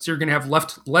 Right. So you're going to have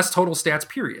less total stats,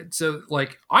 period. So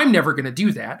like, I'm never going to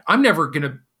do that. I'm never going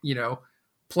to,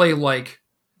 play like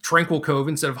Tranquil Cove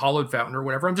instead of Hollowed Fountain or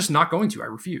whatever. I'm just not going to. I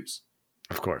refuse.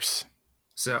 Of course.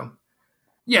 So,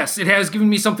 yes, it has given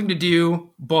me something to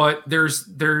do, but there's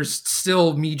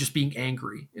still me just being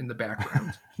angry in the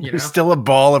background. There's still a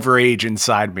ball of rage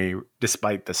inside me,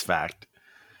 despite this fact.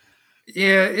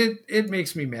 Yeah, it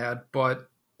makes me mad, but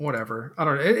whatever. I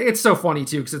don't know. It's so funny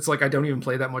too, because it's like I don't even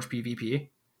play that much PvP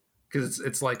because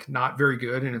it's like not very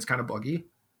good and it's kind of buggy.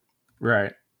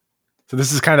 Right. So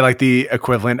this is kind of like the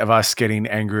equivalent of us getting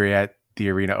angry at the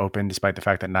Arena Open, despite the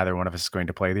fact that neither one of us is going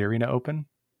to play the Arena Open.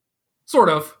 Sort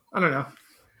of. I don't know.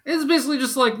 It's basically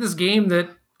just like this game that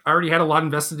I already had a lot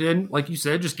invested in. Like you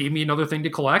said, just gave me another thing to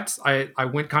collect. I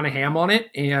went kind of ham on it,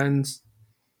 and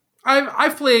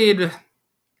I've played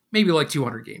maybe like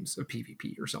 200 games of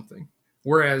PvP or something.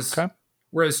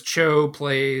 Whereas Cho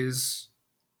plays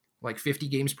like 50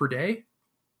 games per day.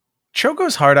 Cho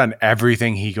goes hard on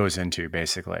everything he goes into,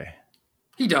 basically.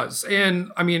 He does.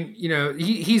 And I mean,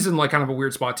 he's in like kind of a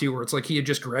weird spot too, where it's like he had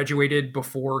just graduated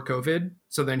before COVID.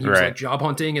 So then he was like job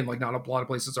hunting, and like not a lot of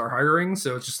places are hiring.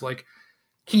 So it's just like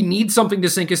he needs something to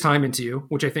sink his time into,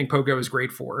 which I think Pogo is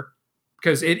great for,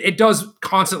 because it does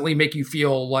constantly make you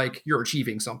feel like you're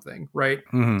achieving something, right?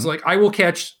 Mm-hmm. It's like I will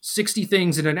catch 60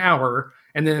 things in an hour,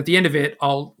 and then at the end of it,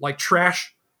 I'll like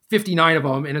trash 59 of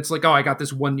them. And it's like, oh, I got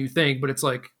this one new thing, but it's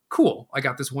like, cool, I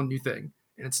got this one new thing.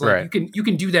 And it's like, you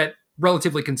can do that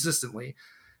relatively consistently.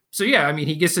 So yeah, I mean,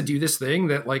 he gets to do this thing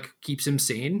that like keeps him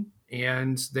sane,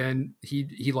 and then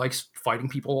he likes fighting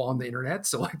people on the internet.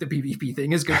 So like the PvP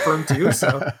thing is good for him too.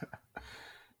 So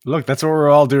look, that's what we're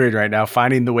all doing right now,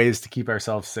 finding the ways to keep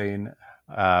ourselves sane.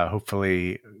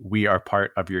 Hopefully we are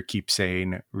part of your keep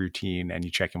sane routine, and you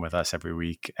check in with us every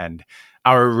week, and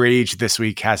our rage this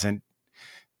week hasn't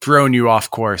thrown you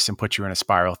off course and put you in a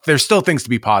spiral. There's still things to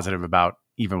be positive about,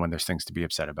 even when there's things to be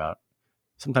upset about.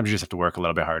 Sometimes you just have to work a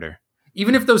little bit harder.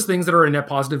 Even if those things that are a net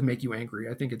positive make you angry,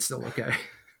 I think it's still okay.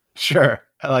 Sure.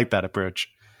 I like that approach.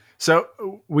 So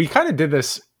we kind of did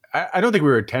this. I don't think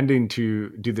we were intending to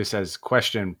do this as a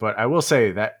question, but I will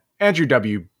say that Andrew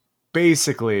W.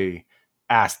 basically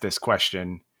asked this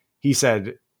question. He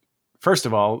said, first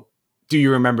of all, do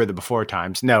you remember the before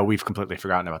times? No, we've completely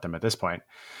forgotten about them at this point.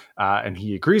 And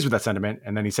he agrees with that sentiment.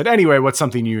 And then he said, anyway, what's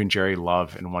something you and Jerry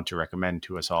love and want to recommend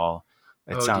to us all?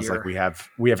 It sounds like we have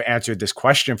answered this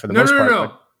question for the most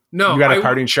part. No. You got a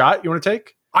parting shot you want to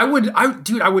take? I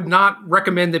would not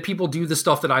recommend that people do the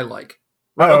stuff that I like.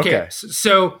 Oh, okay.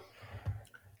 So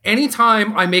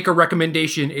anytime I make a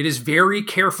recommendation, it is very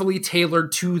carefully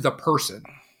tailored to the person.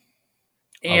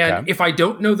 And if I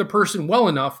don't know the person well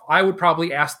enough, I would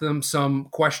probably ask them some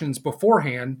questions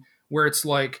beforehand where it's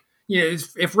like,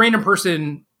 if random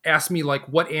person asks me like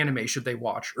what anime should they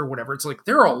watch or whatever, it's like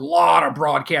there are a lot of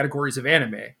broad categories of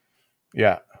anime.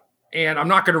 Yeah. And I'm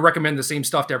not going to recommend the same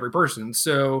stuff to every person.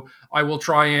 So I will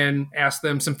try and ask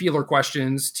them some feeler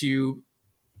questions to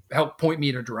help point me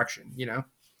in a direction,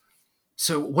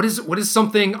 So what is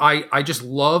something I just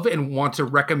love and want to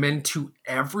recommend to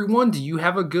everyone? Do you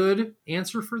have a good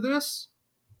answer for this?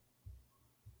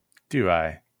 Do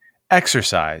I?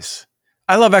 Exercise.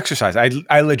 I love exercise.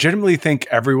 I legitimately think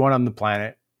everyone on the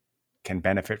planet can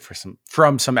benefit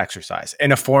from some exercise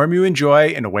in a form you enjoy,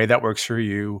 in a way that works for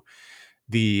you.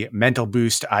 The mental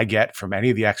boost I get from any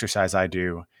of the exercise I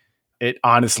do, it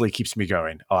honestly keeps me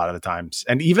going a lot of the times.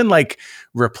 And even like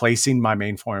replacing my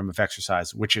main form of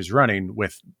exercise, which is running,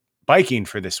 with biking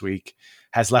for this week,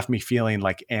 has left me feeling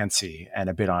like antsy and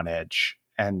a bit on edge.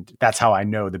 And that's how I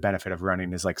know the benefit of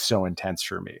running is like so intense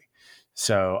for me.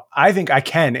 So I think I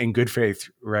can, in good faith,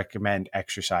 recommend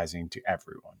exercising to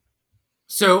everyone.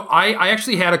 So I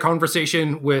actually had a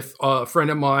conversation with a friend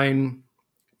of mine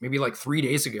maybe like 3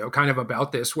 days ago, kind of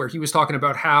about this, where he was talking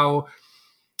about how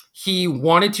he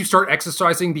wanted to start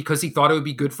exercising because he thought it would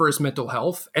be good for his mental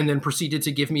health, and then proceeded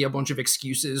to give me a bunch of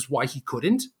excuses why he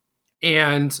couldn't.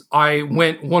 And I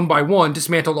went one by one,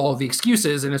 dismantled all of the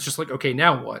excuses, and it's just like, okay,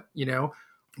 now what,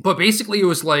 But basically it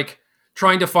was like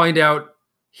trying to find out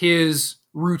his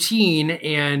routine,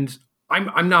 and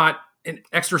I'm not an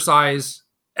exercise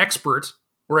expert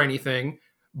or anything,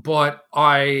 but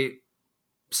I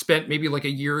spent maybe like a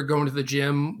year going to the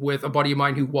gym with a buddy of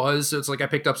mine who was. So it's like I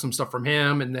picked up some stuff from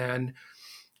him, and then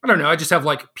I don't know, I just have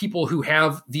like people who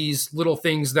have these little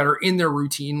things that are in their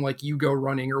routine, like you go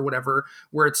running or whatever,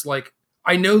 where it's like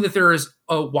I know that there is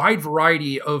a wide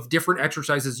variety of different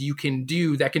exercises you can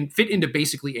do that can fit into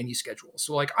basically any schedule.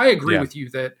 So like I agree with you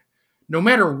that no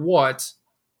matter what,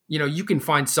 you can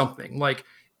find something. Like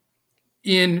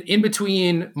in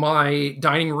between my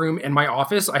dining room and my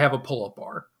office, I have a pull-up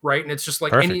bar, right? And it's just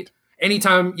like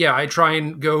anytime, I try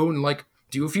and go and like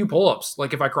do a few pull-ups.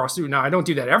 Like if I cross through, now I don't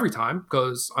do that every time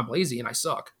because I'm lazy and I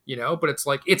suck, but it's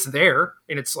like, it's there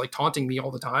and it's like taunting me all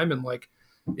the time. And like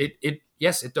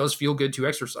yes, it does feel good to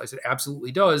exercise. It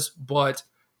absolutely does. But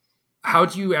how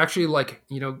do you actually like,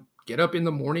 get up in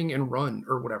the morning and run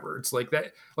or whatever? It's like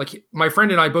that. Like my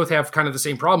friend and I both have kind of the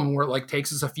same problem where it like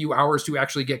takes us a few hours to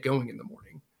actually get going in the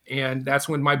morning. And that's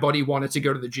when my buddy wanted to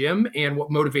go to the gym. And what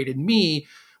motivated me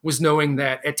was knowing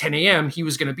that at 10 a.m. he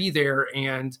was going to be there,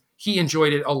 and he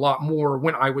enjoyed it a lot more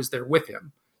when I was there with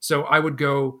him. So I would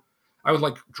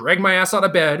like drag my ass out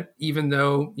of bed, even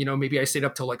though, maybe I stayed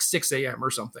up till like 6 a.m. or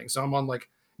something. So I'm on like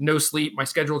no sleep, my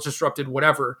schedule's disrupted,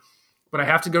 whatever. But I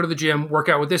have to go to the gym, work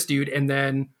out with this dude. And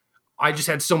then I just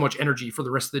had so much energy for the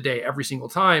rest of the day every single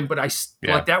time. But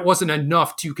like that wasn't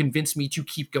enough to convince me to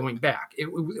keep going back.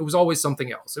 It was always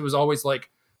something else. It was always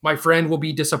like, my friend will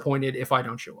be disappointed if I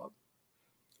don't show up.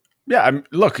 Yeah,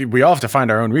 look, we all have to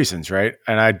find our own reasons, right?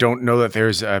 And I don't know that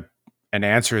there's an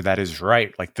answer that is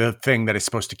right. Like the thing that is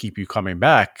supposed to keep you coming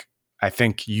back, I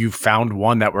think you found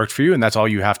one that worked for you, and that's all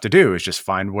you have to do is just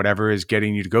find whatever is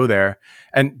getting you to go there.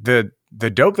 And the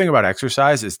dope thing about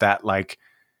exercise is that like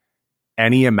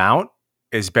any amount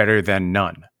is better than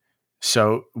none.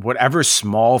 So whatever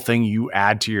small thing you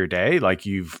add to your day, like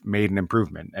you've made an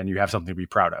improvement and you have something to be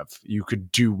proud of. You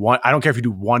could do one, I don't care if you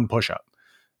do one push-up,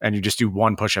 and you just do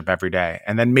one push-up every day.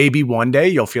 And then maybe one day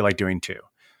you'll feel like doing two.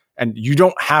 And you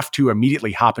don't have to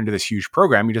immediately hop into this huge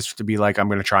program. You just have to be like, I'm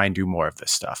going to try and do more of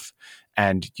this stuff.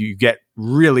 And you get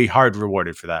really hard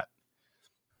rewarded for that.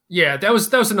 Yeah, that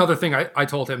was another thing I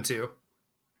told him too.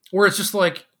 Where it's just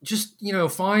like,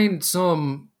 find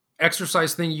some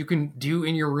exercise thing you can do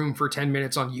in your room for 10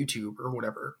 minutes on YouTube or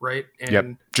whatever, right? And yep.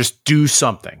 Just do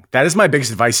something. That is my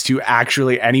biggest advice to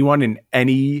actually anyone in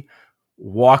any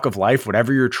walk of life,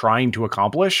 whatever you're trying to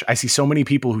accomplish. I see so many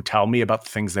people who tell me about the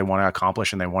things they want to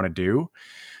accomplish and they want to do,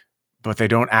 but they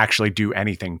don't actually do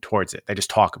anything towards it. They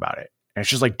just talk about it. And it's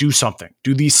just like, do something.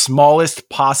 Do the smallest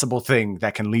possible thing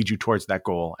that can lead you towards that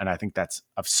goal. And I think that's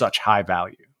of such high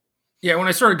value. Yeah, when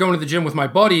I started going to the gym with my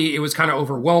buddy, it was kind of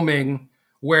overwhelming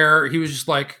where he was just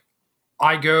like,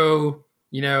 I go,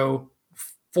 4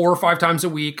 or 5 times a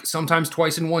week, sometimes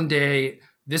twice in one day.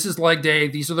 This is leg day.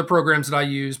 These are the programs that I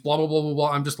use, blah, blah, blah, blah,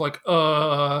 blah. I'm just like,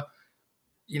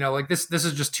 like this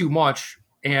is just too much.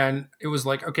 And it was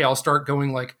like, okay, I'll start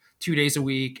going like 2 days a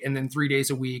week and then 3 days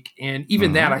a week. And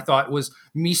even that I thought was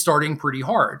me starting pretty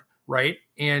hard. Right.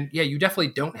 And yeah, you definitely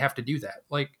don't have to do that.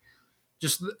 Like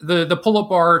just the pull-up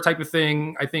bar type of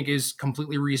thing, I think is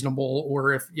completely reasonable.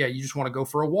 Or if, you just want to go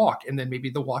for a walk and then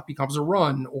maybe the walk becomes a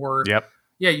run or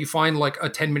you find like a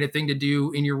 10-minute thing to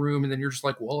do in your room and then you're just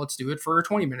like, well, let's do it for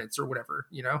 20 minutes or whatever,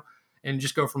 and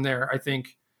just go from there. I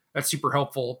think that's super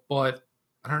helpful, but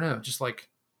I don't know, just like,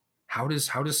 how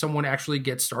does someone actually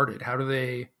get started? How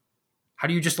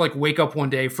do you just like wake up one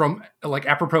day from like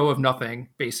apropos of nothing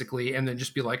basically, and then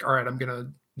just be like, all right, I'm going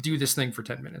to do this thing for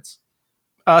 10 minutes.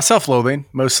 Self-loathing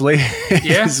mostly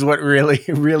is what really,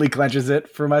 really clenches it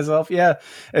for myself. Yeah.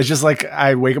 It's just like,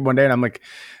 I wake up one day and I'm like,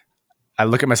 I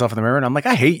look at myself in the mirror and I'm like,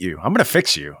 I hate you. I'm going to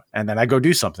fix you. And then I go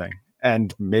do something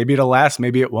and maybe it'll last.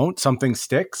 Maybe it won't. Some things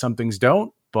stick, some things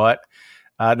don't, but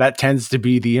that tends to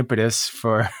be the impetus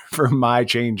for my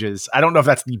changes. I don't know if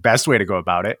that's the best way to go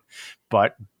about it,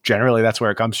 but generally that's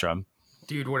where it comes from.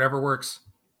 Dude, whatever works.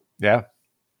 Yeah.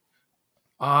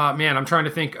 Man, I'm trying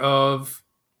to think of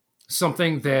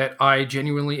something that I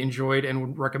genuinely enjoyed and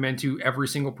would recommend to every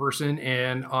single person.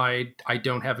 And I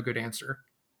don't have a good answer.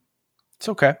 It's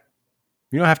okay.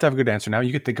 You don't have to have a good answer now.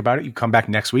 You could think about it. You come back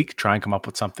next week, try and come up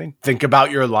with something. Think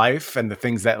about your life and the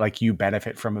things that like you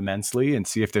benefit from immensely and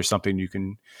see if there's something you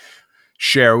can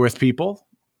share with people.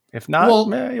 If not,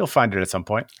 you'll find it at some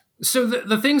point. So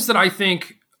the things that I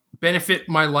think benefit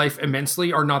my life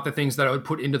immensely are not the things that I would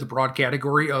put into the broad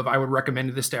category of I would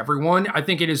recommend this to everyone. I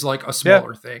think it is like a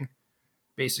smaller thing,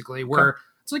 basically, where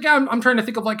it's like I'm trying to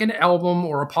think of like an album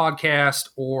or a podcast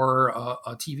or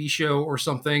a TV show or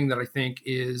something that I think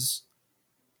is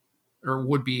or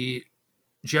would be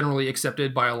generally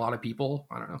accepted by a lot of people.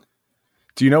 I don't know.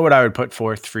 Do you know what I would put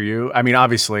forth for you? I mean,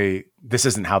 obviously, this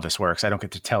isn't how this works. I don't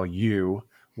get to tell you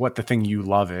what the thing you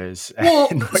love is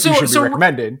and what you should be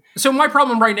recommended. So my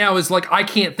problem right now is like, I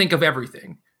can't think of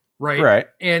everything. Right.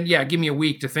 And give me a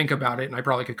week to think about it and I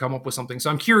probably could come up with something. So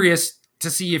I'm curious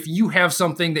to see if you have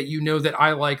something that that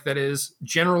I like that is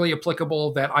generally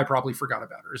applicable that I probably forgot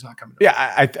about or is not coming up.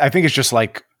 Yeah. I think it's just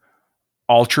like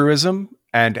altruism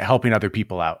and helping other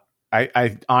people out.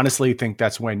 I honestly think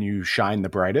that's when you shine the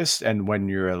brightest and when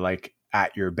you're like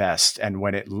at your best and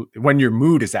when your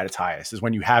mood is at its highest is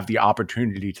when you have the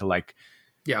opportunity to like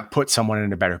put someone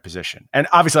in a better position. And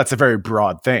obviously that's a very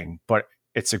broad thing, but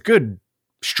it's a good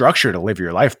structure to live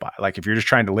your life by. Like if you're just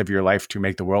trying to live your life to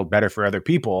make the world better for other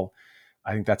people,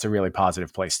 I think that's a really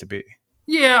positive place to be.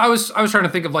 Yeah, I was trying to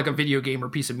think of like a video game or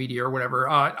piece of media or whatever.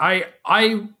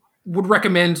 I would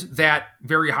recommend that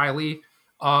very highly.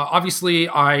 Obviously,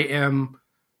 I am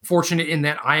fortunate in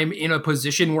that I'm in a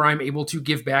position where I'm able to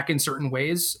give back in certain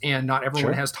ways, and not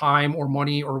everyone has time or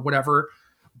money or whatever.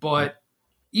 But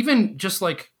even just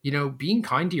like, being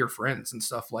kind to your friends and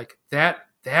stuff like that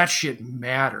shit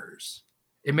matters.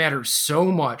 It matters so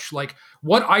much. Like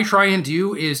what I try and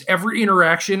do is every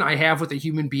interaction I have with a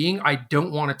human being, I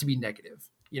don't want it to be negative.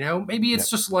 Maybe it's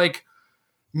just like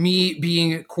me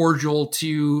being cordial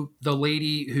to the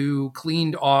lady who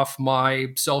cleaned off my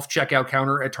self-checkout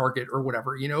counter at Target or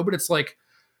whatever, but it's like,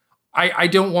 I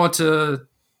don't want to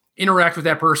interact with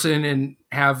that person and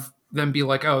have them be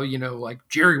like, oh, like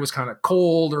Jerry was kind of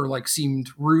cold or like seemed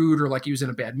rude or like he was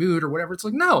in a bad mood or whatever. It's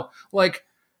like, no, like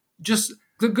just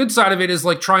the good side of it is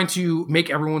like trying to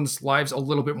make everyone's lives a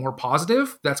little bit more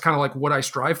positive. That's kind of like what I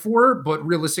strive for. But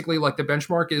realistically, like the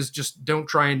benchmark is just don't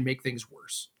try and make things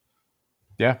worse.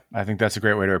 Yeah, I think that's a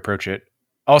great way to approach it.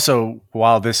 Also,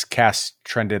 while this cast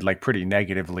trended like pretty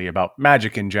negatively about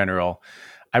Magic in general,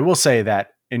 I will say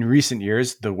that in recent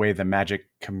years, the way the Magic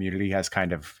community has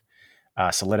kind of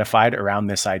solidified around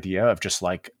this idea of just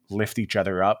like lift each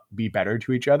other up, be better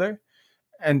to each other.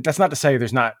 And that's not to say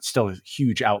there's not still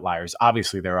huge outliers.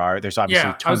 Obviously there are. There's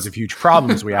obviously tons of huge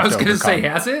problems we have to overcome. I was going to say,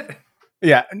 has it?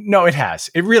 Yeah, no, it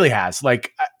has. It really has.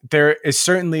 Like there is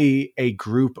certainly a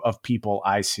group of people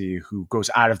I see who goes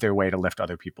out of their way to lift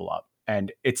other people up,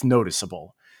 and it's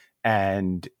noticeable.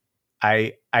 And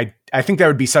I think that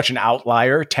would be such an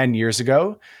outlier 10 years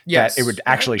ago that it would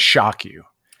actually shock you.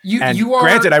 You are,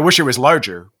 granted, I wish it was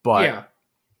larger, but yeah,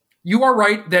 you are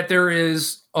right that there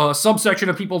is a subsection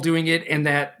of people doing it, and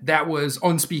that was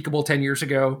unspeakable 10 years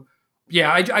ago.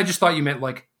 Yeah, I just thought you meant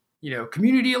like,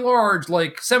 community at large,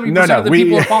 like 70% of the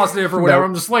people are positive or whatever.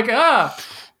 I'm just like,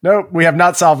 No, we have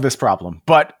not solved this problem,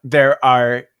 but there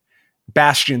are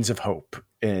bastions of hope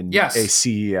in a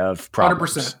sea of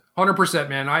problems. 100%,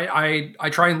 man. I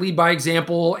try and lead by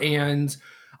example, and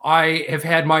I have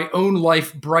had my own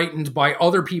life brightened by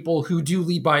other people who do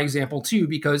lead by example too,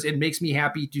 because it makes me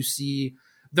happy to see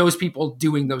those people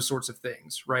doing those sorts of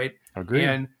things. Right. Agreed.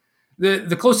 And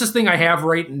the closest thing I have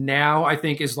right now, I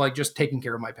think, is like just taking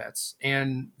care of my pets.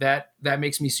 And that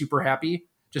makes me super happy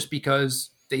just because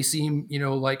they seem,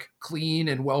 like clean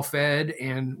and well fed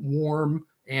and warm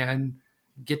and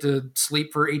get to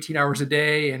sleep for 18 hours a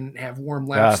day and have warm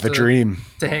laps. The dream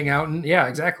to hang out. And yeah,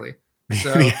 exactly.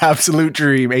 So, the absolute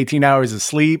dream. 18 hours of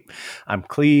sleep. I'm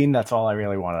clean. That's all I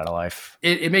really want out of life.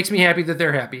 It makes me happy that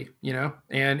they're happy,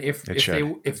 and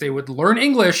if they would learn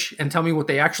English and tell me what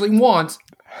they actually want,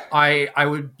 I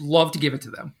would love to give it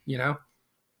to them,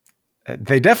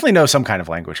 They definitely know some kind of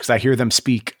language because I hear them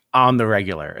speak on the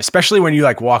regular, especially when you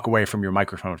like walk away from your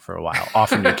microphone for a while.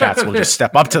 Often your cats will just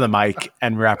step up to the mic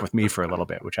and rap with me for a little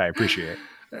bit, which I appreciate.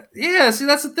 Yeah. See,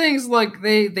 that's the thing is like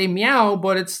they meow,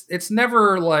 but it's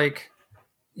never like,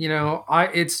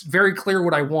 it's very clear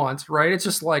what I want, right? It's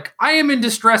just like, I am in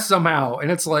distress somehow.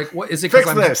 And it's like, what is it?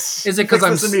 Is it because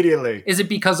I'm immediately? Is it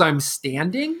because I'm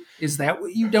standing? Is that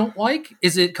what you don't like?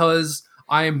 Is it because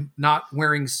I'm not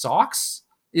wearing socks?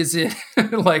 Is it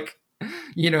like,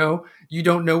 you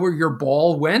don't know where your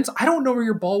ball went? I don't know where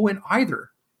your ball went either,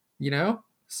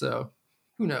 So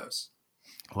who knows?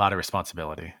 A lot of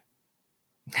responsibility.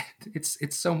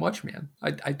 It's so much, man.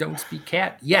 I don't speak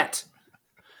cat yet.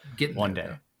 Getting one day.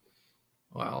 Though.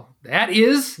 Well, that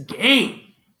is game.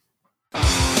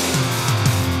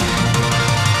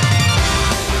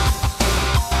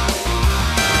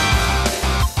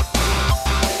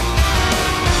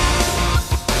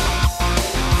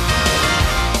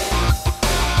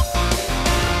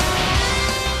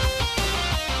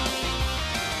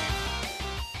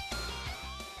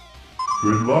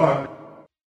 Good luck.